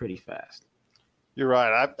pretty fast. You're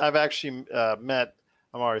right. I've actually met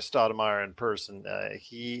Amari Stoudemire in person.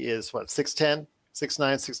 He is 6'10", 6'9",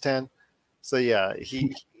 6'10". So yeah,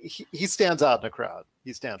 he stands out in the crowd.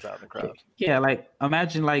 Yeah, like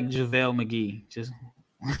imagine like JaVale McGee just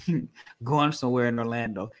going somewhere in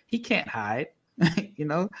Orlando. He can't hide,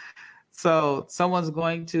 So someone's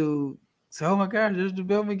going to say, "Oh my gosh, there's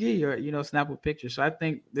JaVale McGee," or snap a picture. So I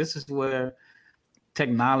think this is where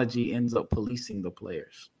technology ends up policing the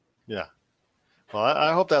players. Yeah. Well,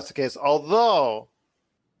 I hope that's the case. Although,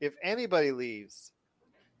 if anybody leaves,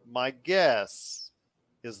 my guess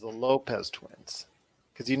is the Lopez twins,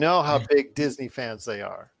 because you know how big Disney fans they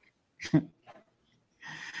are.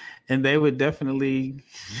 And they would definitely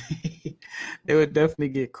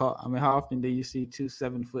get caught. How often do you see 2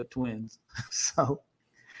 7-foot twins? So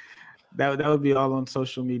that would be all on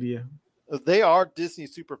social media. They are Disney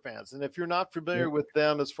super fans. And if you're not familiar with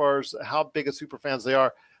them as far as how big of super fans they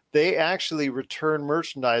are, they actually return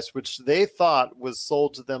merchandise which they thought was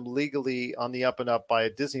sold to them legally on the up and up by a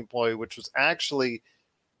Disney employee, which was actually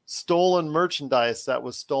stolen merchandise that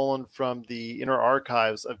was stolen from the inner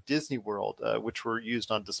archives of Disney World, which were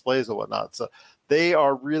used on displays and whatnot. So they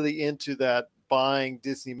are really into that, buying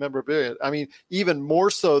Disney memorabilia. I mean, even more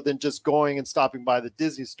so than just going and stopping by the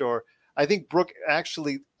Disney store. I think Brooke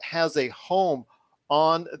actually has a home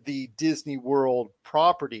on the Disney World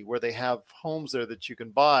property where they have homes there that you can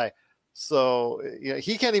buy. So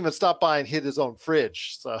he can't even stop by and hit his own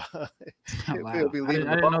fridge. So Wow. he'll be leaving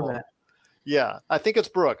I didn't know that. Yeah, I think it's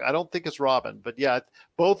Brooke. I don't think it's Robin, but yeah,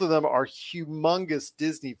 both of them are humongous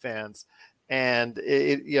Disney fans. And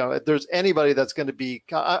if there's anybody that's going to be,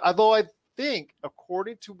 although I think,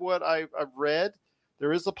 according to what I've read,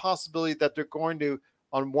 there is a possibility that they're going to,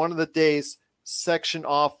 on one of the days, section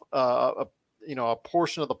off a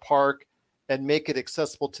portion of the park and make it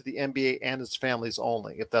accessible to the NBA and its families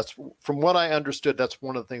only. If that's, from what I understood, that's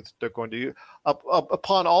one of the things that they're going to do.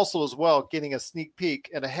 Upon also as well getting a sneak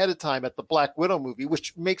peek and ahead of time at the Black Widow movie,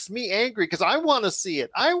 which makes me angry because I want to see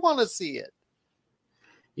it.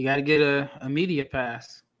 You got to get a media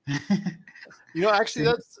pass.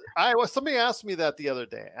 Actually, somebody asked me that the other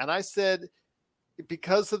day, and I said,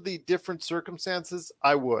 because of the different circumstances,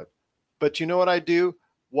 I would. But you know what I do?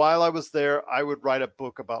 While I was there, I would write a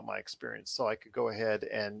book about my experience so I could go ahead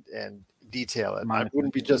and detail it. I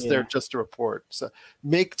wouldn't be just there just to report. So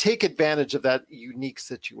take advantage of that unique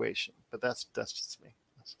situation. But that's just me.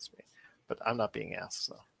 But I'm not being asked,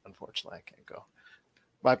 so unfortunately I can't go.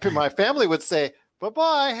 My family would say,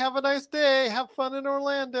 bye-bye, have a nice day, have fun in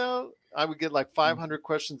Orlando. I would get like 500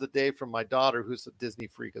 questions a day from my daughter, who's a Disney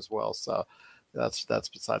freak as well. So that's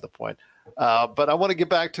beside the point. But I want to get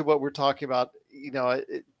back to what we're talking about.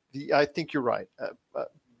 I think you're right.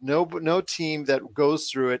 No team that goes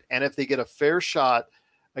through it, and if they get a fair shot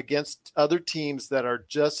against other teams that are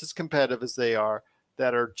just as competitive as they are,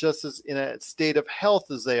 that are just as in a state of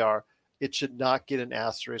health as they are, it should not get an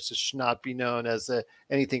asterisk. It should not be known as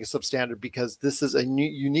anything substandard, because this is a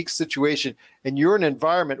unique situation, and you're in an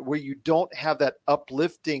environment where you don't have that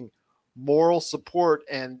uplifting moral support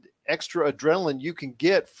and extra adrenaline you can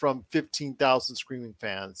get from 15,000 screaming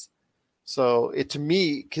fans. So to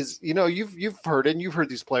me, because you've heard it, and you've heard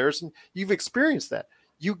these players, and you've experienced that.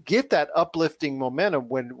 You get that uplifting momentum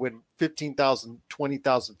when 15,000,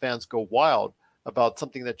 20,000 fans go wild about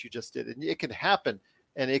something that you just did, and it can happen,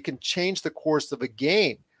 and it can change the course of a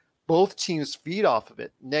game. Both teams feed off of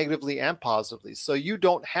it, negatively and positively. So you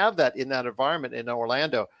don't have that in that environment in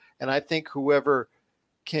Orlando, and I think whoever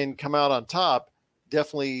can come out on top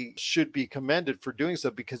definitely should be commended for doing so,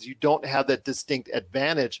 because you don't have that distinct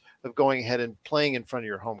advantage of going ahead and playing in front of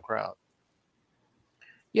your home crowd.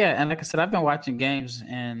 Yeah, and like I said, I've been watching games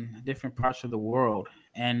in different parts of the world,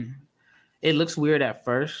 and it looks weird at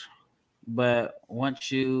first, but once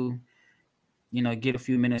you get a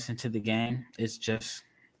few minutes into the game, it's just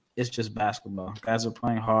basketball. Guys are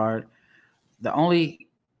playing hard. The only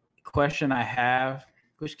question I have,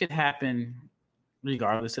 which could happen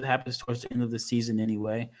regardless, it happens towards the end of the season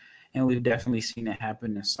anyway, and we've definitely seen it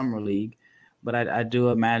happen in Summer League, but I do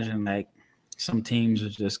imagine like some teams are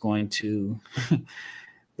just going to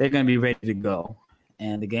they're going to be ready to go,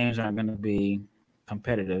 and the games aren't going to be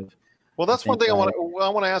competitive. Well, that's one thing I want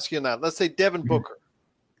to ask you on that. Let's say Devin Booker.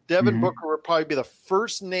 Devin Booker would probably be the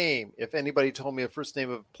first name, if anybody told me a first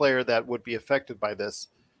name of a player that would be affected by this,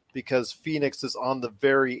 because Phoenix is on the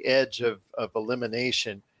very edge of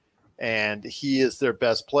elimination, and he is their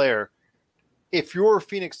best player. If you're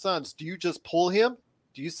Phoenix Suns, do you just pull him?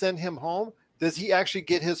 Do you send him home? Does he actually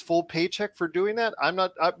get his full paycheck for doing that? I'm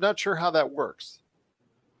not sure how that works.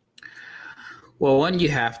 Well, one, you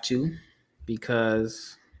have to,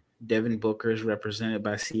 because Devin Booker is represented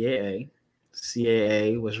by CAA.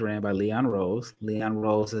 CAA was ran by Leon Rose. Leon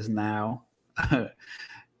Rose is now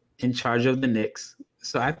in charge of the Knicks.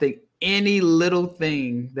 So I think any little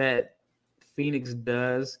thing that Phoenix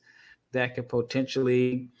does that could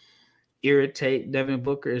potentially irritate Devin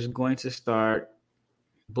Booker is going to start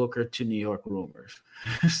Booker to New York rumors.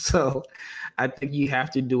 So I think you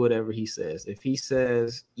have to do whatever he says. If he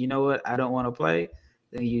says, you know what, I don't want to play,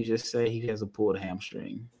 then you just say he has a pulled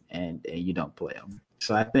hamstring and you don't play him.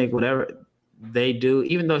 So I think whatever they do,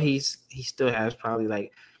 even though he still has probably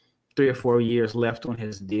like 3 or 4 years left on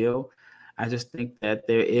his deal, I just think that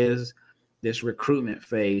there is this recruitment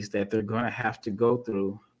phase that they're going to have to go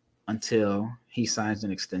through until he signs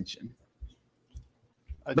an extension.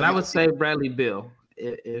 But I would say Bradley Beal.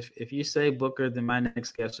 If you say Booker, then my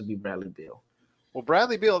next guess would be Bradley Beal. Well,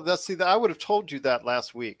 Bradley Beal, I would have told you that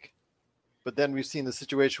last week, but then we've seen the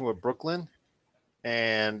situation with Brooklyn,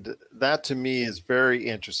 and that to me is very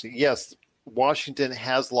interesting. Yes, Washington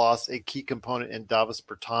has lost a key component in Davis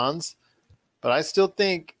Bertans, but I still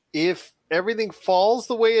think if everything falls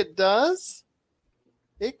the way it does,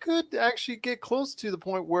 it could actually get close to the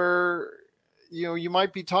point where, you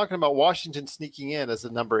might be talking about Washington sneaking in as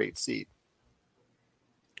a number 8 seed.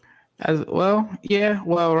 As well, yeah.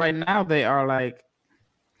 Well, right now they are like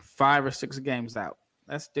 5 or 6 games out.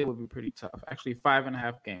 That still would be pretty tough. Actually,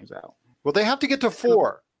 5.5 games out. Well, they have to get to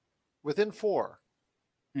 4, within 4.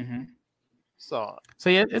 Mm-hmm. So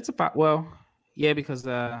yeah, it's about because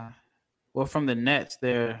from the Nets,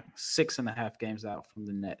 they're 6.5 games out from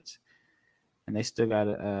the Nets, and they still got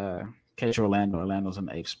to catch Orlando. Orlando's in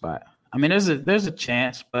the 8th spot. I mean, there's a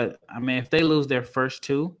chance, but I mean, if they lose their first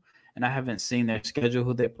 2, and I haven't seen their schedule,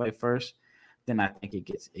 who they play first, then I think it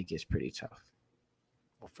gets pretty tough.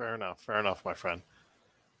 Well, fair enough, my friend.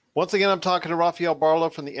 Once again, I'm talking to Rafael Barlow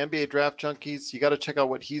from the NBA Draft Junkies. You got to check out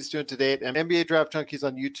what he's doing today at NBA Draft Junkies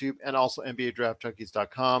on YouTube and also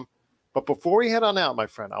NBADraftJunkies.com. But before we head on out, my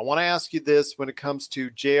friend, I want to ask you this when it comes to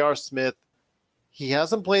J.R. Smith. He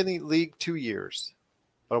hasn't played in the league 2 years,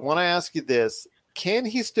 but I want to ask you this. Can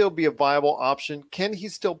he still be a viable option? Can he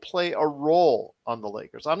still play a role on the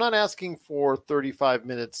Lakers? I'm not asking for 35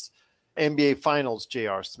 minutes NBA Finals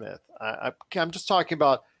J.R. Smith. I'm just talking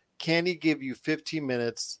about, can he give you 15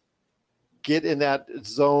 minutes, get in that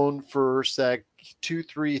zone for a sec,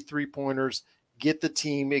 2-3 3-pointers, get the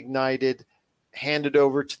team ignited, hand it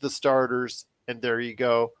over to the starters, and there you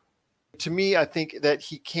go. To me, I think that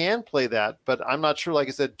he can play that, but I'm not sure. Like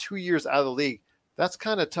I said, 2 years out of the league, that's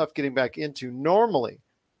kind of tough getting back into normally,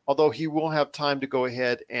 although he will have time to go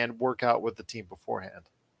ahead and work out with the team beforehand.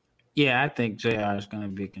 Yeah, I think JR is going to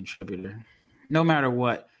be a contributor. No matter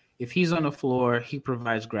what, if he's on the floor, he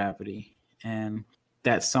provides gravity. And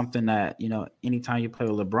that's something that, anytime you play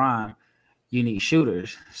with LeBron, you need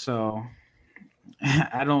shooters. So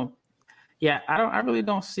I really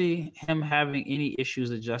don't see him having any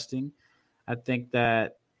issues adjusting. I think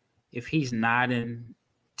that if he's not in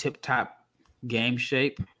tip-top game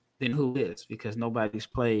shape, then who is? Because nobody's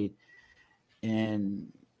played in,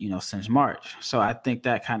 since March. So I think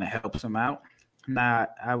that kind of helps him out. Now,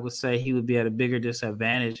 I would say he would be at a bigger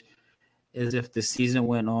disadvantage as if the season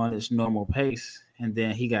went on its normal pace and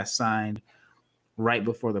then he got signed right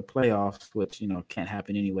before the playoffs, which, can't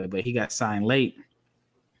happen anyway, but he got signed late.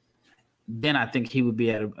 Then I think he would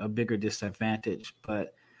be at a bigger disadvantage.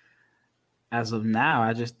 But as of now,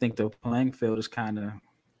 I just think the playing field is kind of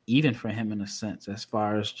even for him in a sense, as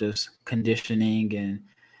far as just conditioning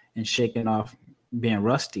and shaking off being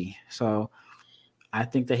rusty. So I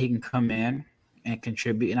think that he can come in and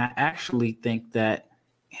contribute. And I actually think that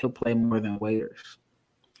he'll play more than Waiters.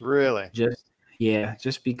 Really?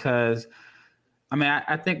 Just because,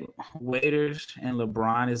 I think Waiters and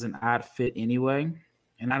LeBron is an odd fit anyway.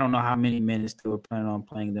 And I don't know how many minutes they were planning on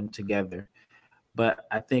playing them together. But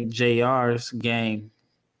I think JR's game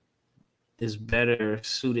is better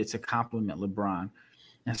suited to complement LeBron.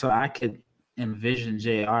 And so I could envision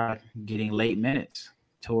JR getting late minutes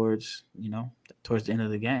towards the end of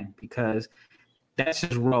the game, because that's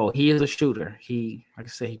his role. He is a shooter. He, like I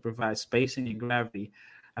said, he provides spacing and gravity.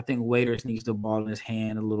 I think Waiters needs the ball in his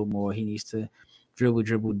hand a little more. He needs to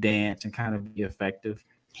dribble, dance, and kind of be effective.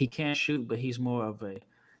 He can shoot, but he's more of a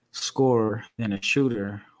scorer than a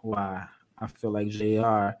shooter. Why I feel like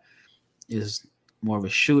JR is more of a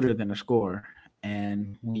shooter than a scorer.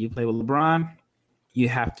 And when you play with LeBron, you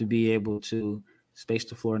have to be able to space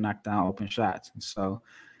the floor, knock down open shots. And so,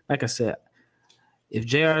 like I said, if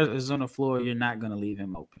JR is on the floor, you're not going to leave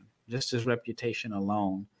him open. Just his reputation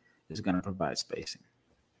alone is going to provide spacing.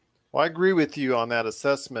 Well, I agree with you on that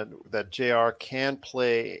assessment that JR can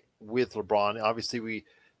play with LeBron. Obviously, we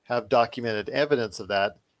have documented evidence of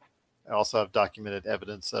that. I also have documented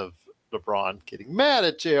evidence of LeBron getting mad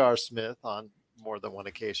at J.R. Smith on more than one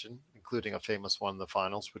occasion, including a famous one in the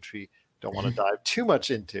finals, which we don't want to dive too much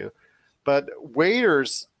into. But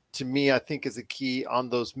Waiters, to me, I think is a key on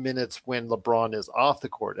those minutes when LeBron is off the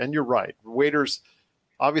court. And you're right. Waiters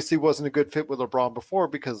obviously wasn't a good fit with LeBron before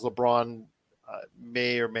because LeBron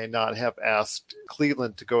may or may not have asked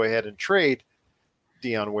Cleveland to go ahead and trade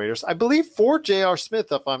Dion Waiters, I believe, for J.R.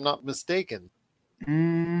 Smith, if I'm not mistaken.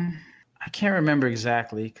 I can't remember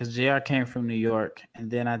exactly because JR came from New York, and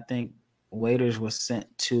then I think Waiters was sent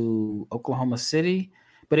to Oklahoma City,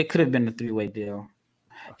 but it could have been a three-way deal.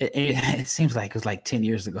 It seems like it was like 10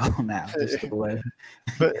 years ago now.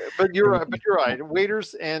 but you're right. But you're right.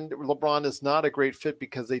 Waiters and LeBron is not a great fit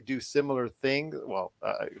because they do similar things. Well,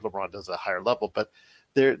 LeBron does a higher level, but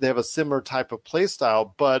they have a similar type of play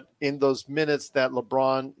style. But in those minutes that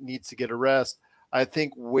LeBron needs to get a rest, I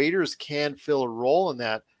think Waiters can fill a role in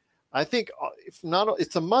that. I think if not,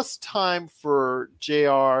 it's a must time for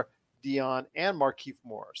JR Dion, and Markieff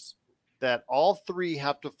Morris. That all three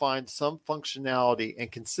have to find some functionality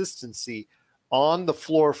and consistency on the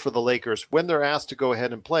floor for the Lakers when they're asked to go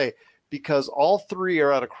ahead and play, because all three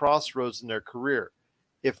are at a crossroads in their career.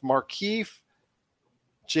 If Markieff,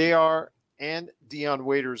 JR, and Dion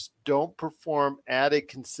Waiters don't perform at a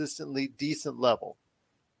consistently decent level,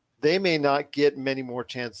 they may not get many more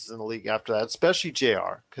chances in the league after that, especially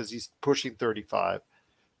JR, because he's pushing 35.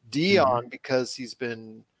 Dion, because he's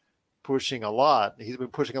been pushing a lot. He's been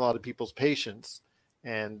pushing a lot of people's patience.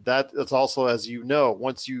 And that's also, as you know,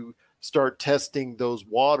 once you start testing those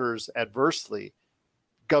waters adversely,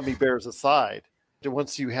 gummy bears aside,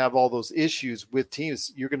 once you have all those issues with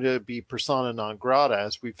teams, you're going to be persona non grata,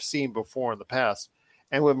 as we've seen before in the past.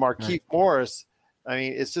 And with Markieff Morris, I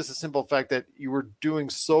mean, it's just a simple fact that you were doing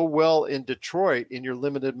so well in Detroit in your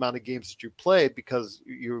limited amount of games that you played because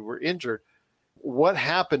you were injured. What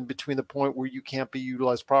happened between the point where you can't be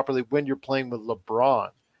utilized properly when you're playing with LeBron?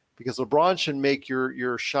 Because LeBron should make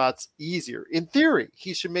your shots easier. In theory,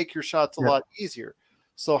 he should make your shots a lot easier.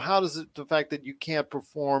 So how does the fact that you can't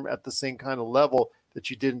perform at the same kind of level that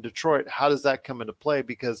you did in Detroit, how does that come into play?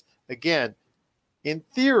 Because, again, in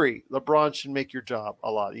theory, LeBron should make your job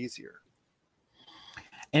a lot easier.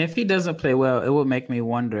 And if he doesn't play well, it would make me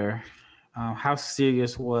wonder how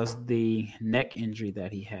serious was the neck injury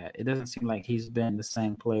that he had. It doesn't seem like he's been the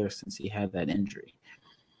same player since he had that injury.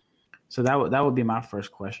 So that would be my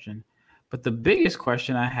first question. But the biggest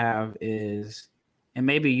question I have is, and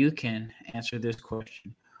maybe you can answer this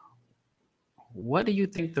question, what do you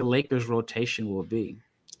think the Lakers' rotation will be?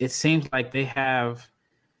 It seems like they have,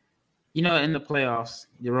 in the playoffs,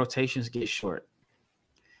 the rotations get short.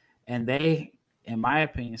 And they, in my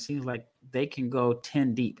opinion, it seems like they can go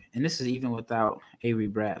 10 deep. And this is even without Avery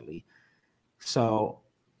Bradley. So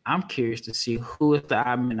I'm curious to see who is the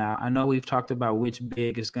odd man out. I know we've talked about which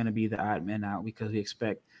big is going to be the odd man out because we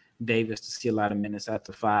expect Davis to see a lot of minutes at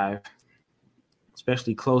the 5,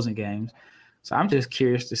 especially closing games. So I'm just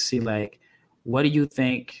curious to see, what do you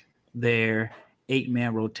think their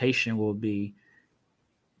 8-man rotation will be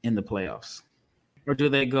in the playoffs? Or do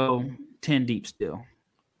they go 10 deep still?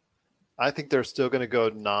 I think they're still going to go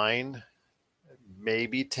 9,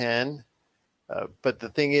 maybe 10. But the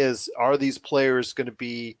thing is, are these players going to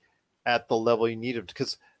be at the level you need them?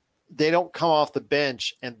 Because they don't come off the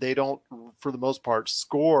bench and they don't, for the most part,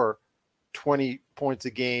 score 20 points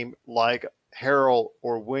a game like Harrell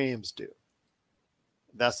or Williams do.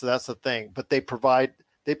 That's the thing. But they provide.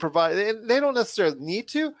 They don't necessarily need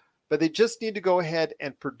to, but they just need to go ahead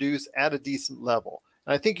and produce at a decent level.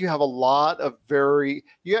 And I think you have a lot of very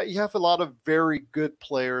good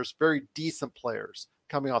players, very decent players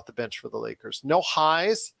coming off the bench for the Lakers. No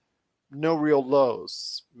highs, no real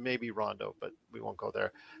lows. Maybe Rondo, but we won't go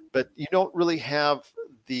there. But you don't really have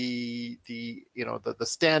the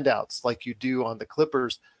standouts like you do on the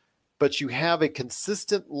Clippers. But you have a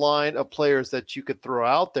consistent line of players that you could throw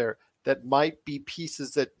out there that might be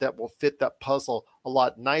pieces that will fit that puzzle a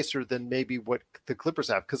lot nicer than maybe what the Clippers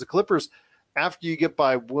have. Because the Clippers, after you get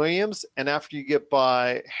by Williams and after you get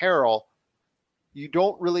by Harrell, you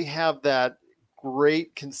don't really have that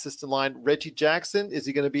great consistent line. Reggie Jackson, is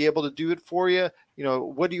he going to be able to do it for you?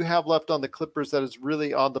 What do you have left on the Clippers that is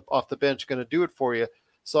really off the bench going to do it for you?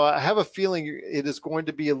 So I have a feeling it is going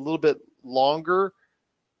to be a little bit longer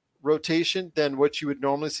rotation than what you would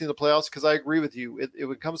normally see in the playoffs, because I agree with you.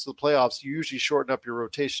 When it comes to the playoffs, you usually shorten up your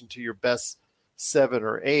rotation to your best 7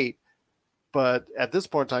 or 8. But at this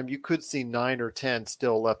point in time, you could see 9 or 10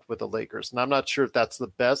 still left with the Lakers. And I'm not sure if that's the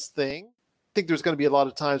best thing. I think there's going to be a lot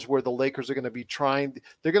of times where the Lakers are going to be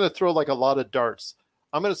they're going to throw a lot of darts.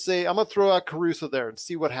 I'm going to throw out Caruso there and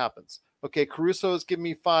see what happens. Okay, Caruso is giving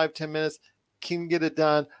me 5-10 minutes, can get it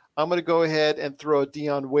done. I'm going to go ahead and throw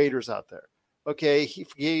Dion Waiters out there. Okay, he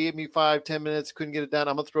gave me 5-10 minutes, couldn't get it done.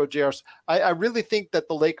 I'm going to throw JR. I really think that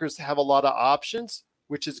the Lakers have a lot of options,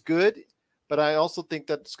 which is good. But I also think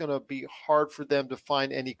that it's going to be hard for them to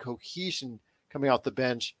find any cohesion coming off the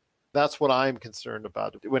bench. That's what I'm concerned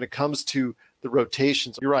about. When it comes to the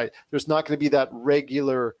rotations, you're right. There's not going to be that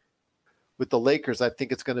regular with the Lakers. I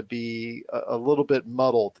think it's going to be a little bit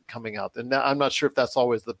muddled coming out. And now I'm not sure if that's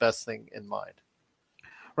always the best thing in mind.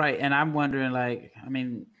 Right. And I'm wondering,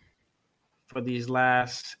 for these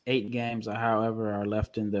last 8 games or however are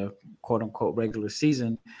left in the quote-unquote regular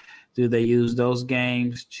season, do they use those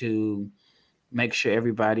games to make sure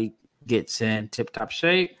everybody gets in tip-top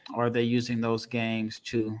shape, or are they using those games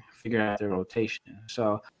to figure out their rotation?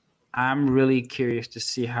 So I'm really curious to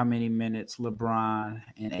see how many minutes LeBron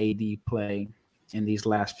and AD play in these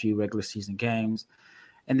last few regular season games.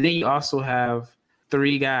 And then you also have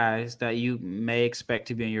three guys that you may expect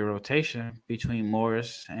to be in your rotation between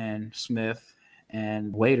Morris and Smith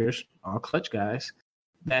and Waiters, all clutch guys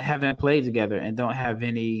that haven't played together and don't have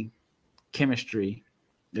any chemistry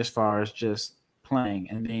as far as just playing.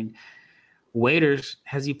 I mean, Waiters,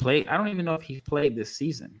 has he played? I don't even know if he played this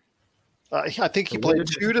season. I think he played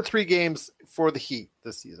 2 to 3 games for the Heat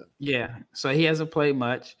this season. Yeah, so he hasn't played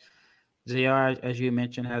much. JR, as you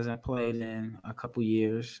mentioned, hasn't played in a couple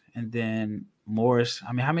years. And then Morris,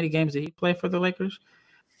 I mean, how many games did he play for the Lakers?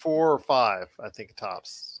 4 or 5, I think,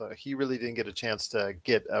 tops. So he really didn't get a chance to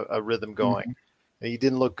get a rhythm going. Mm-hmm. And he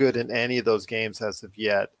didn't look good in any of those games as of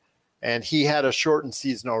yet. And he had a shortened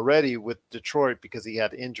season already with Detroit because he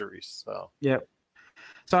had injuries. So yep.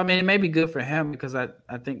 So I mean, it may be good for him because I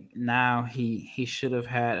think now he should have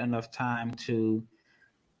had enough time to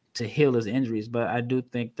heal his injuries. But I do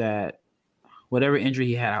think that whatever injury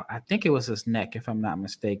he had, I think it was his neck, if I'm not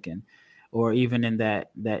mistaken, or even in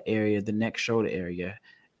that area, the neck shoulder area,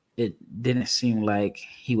 it didn't seem like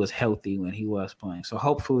he was healthy when he was playing. So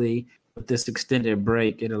hopefully with this extended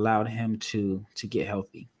break, it allowed him to get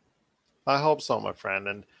healthy. I hope so, my friend.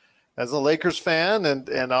 And as a Lakers fan,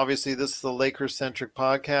 and obviously this is a Lakers-centric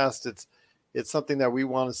podcast, it's something that we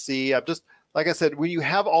want to see. I'm just, like I said, when you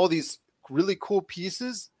have all these really cool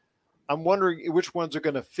pieces, I'm wondering which ones are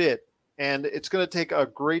going to fit. And it's going to take a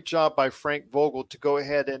great job by Frank Vogel to go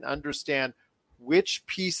ahead and understand which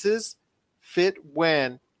pieces fit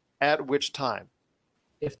when at which time.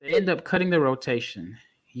 If they end up cutting the rotation,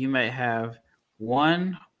 you may have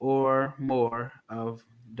one or more of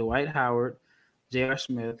Dwight Howard, J.R.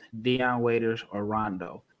 Smith, Dion Waiters, or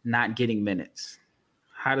Rondo not getting minutes.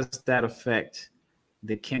 How does that affect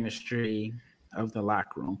the chemistry of the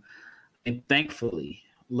locker room? And thankfully,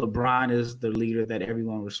 LeBron is the leader that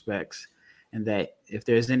everyone respects, and that if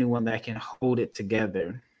there's anyone that can hold it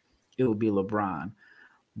together, it will be LeBron.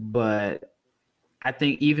 But I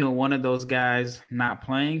think even one of those guys not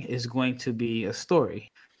playing is going to be a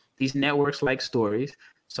story. These networks like stories.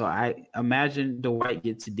 So I imagine Dwight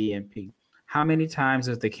gets a DNP. How many times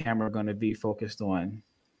is the camera going to be focused on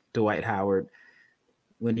Dwight Howard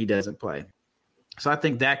when he doesn't play? So I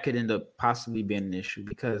think that could end up possibly being an issue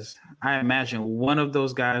because I imagine one of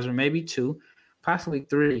those guys, or maybe two, possibly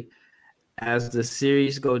three, as the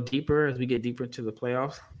series go deeper, as we get deeper into the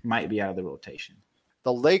playoffs, might be out of the rotation.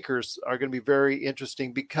 The Lakers are going to be very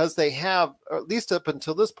interesting because they have, at least up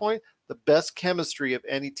until this point, the best chemistry of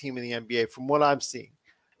any team in the NBA from what I'm seeing.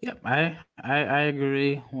 Yep, I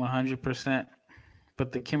agree 100%.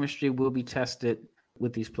 But the chemistry will be tested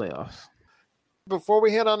with these playoffs. Before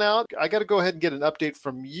we head on out, I got to go ahead and get an update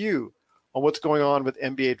from you on what's going on with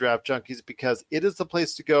NBA Draft Junkies because it is the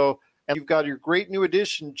place to go. And you've got your great new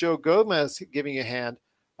addition, Joe Gomez, giving you a hand.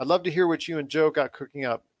 I'd love to hear what you and Joe got cooking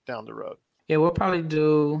up down the road. Yeah, we'll probably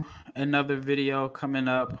do another video coming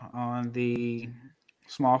up on the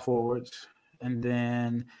small forwards. And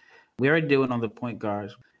then we already do it on the point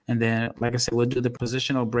guards. And then, like I said, we'll do the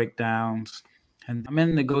positional breakdowns. And I'm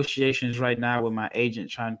in negotiations right now with my agent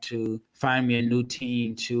trying to find me a new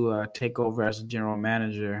team to take over as a general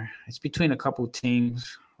manager. It's between a couple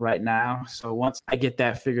teams right now. So once I get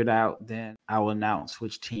that figured out, then I will announce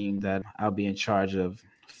which team that I'll be in charge of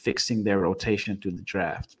fixing their rotation through the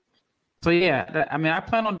draft. So, yeah, I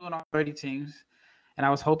plan on doing all 30 teams. And I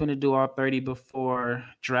was hoping to do all 30 before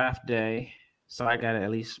draft day. So I got to at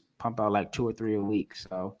least pump out like 2 or 3 a week.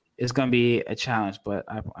 So it's going to be a challenge, but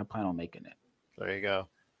I plan on making it. There you go.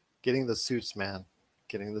 Getting the suits, man.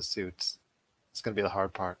 Getting the suits. It's going to be the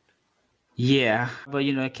hard part. Yeah, but,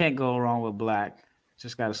 it can't go wrong with black.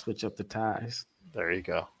 Just got to switch up the ties. There you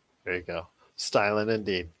go. There you go. Styling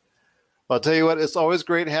indeed. Well, I'll tell you what, it's always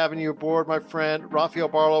great having you aboard, my friend. Rafael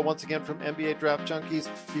Barlow, once again from NBA Draft Junkies.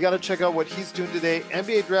 You got to check out what he's doing today.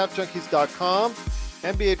 NBADraftJunkies.com.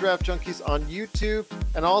 NBA Draft Junkies on YouTube,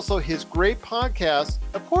 and also his great podcast.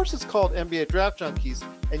 Of course, it's called NBA Draft Junkies,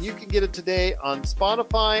 and you can get it today on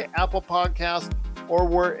Spotify, Apple Podcasts, or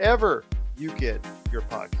wherever you get your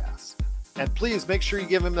podcasts. And please make sure you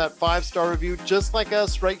give him that 5-star review, just like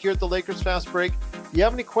us right here at the Lakers Fast Break. If you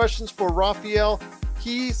have any questions for Rafael,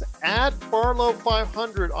 he's at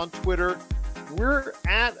Barlow500 on Twitter. We're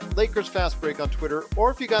at Lakers Fast Break on Twitter, or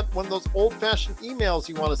if you got one of those old-fashioned emails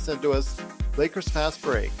you want to send to us,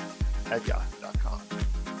 LakersFastBreak@yahoo.com.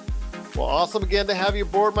 Well, awesome again to have you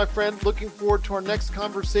aboard, my friend. Looking forward to our next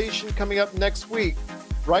conversation coming up next week,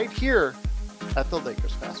 right here at the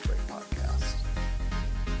Lakers Fast Break Podcast.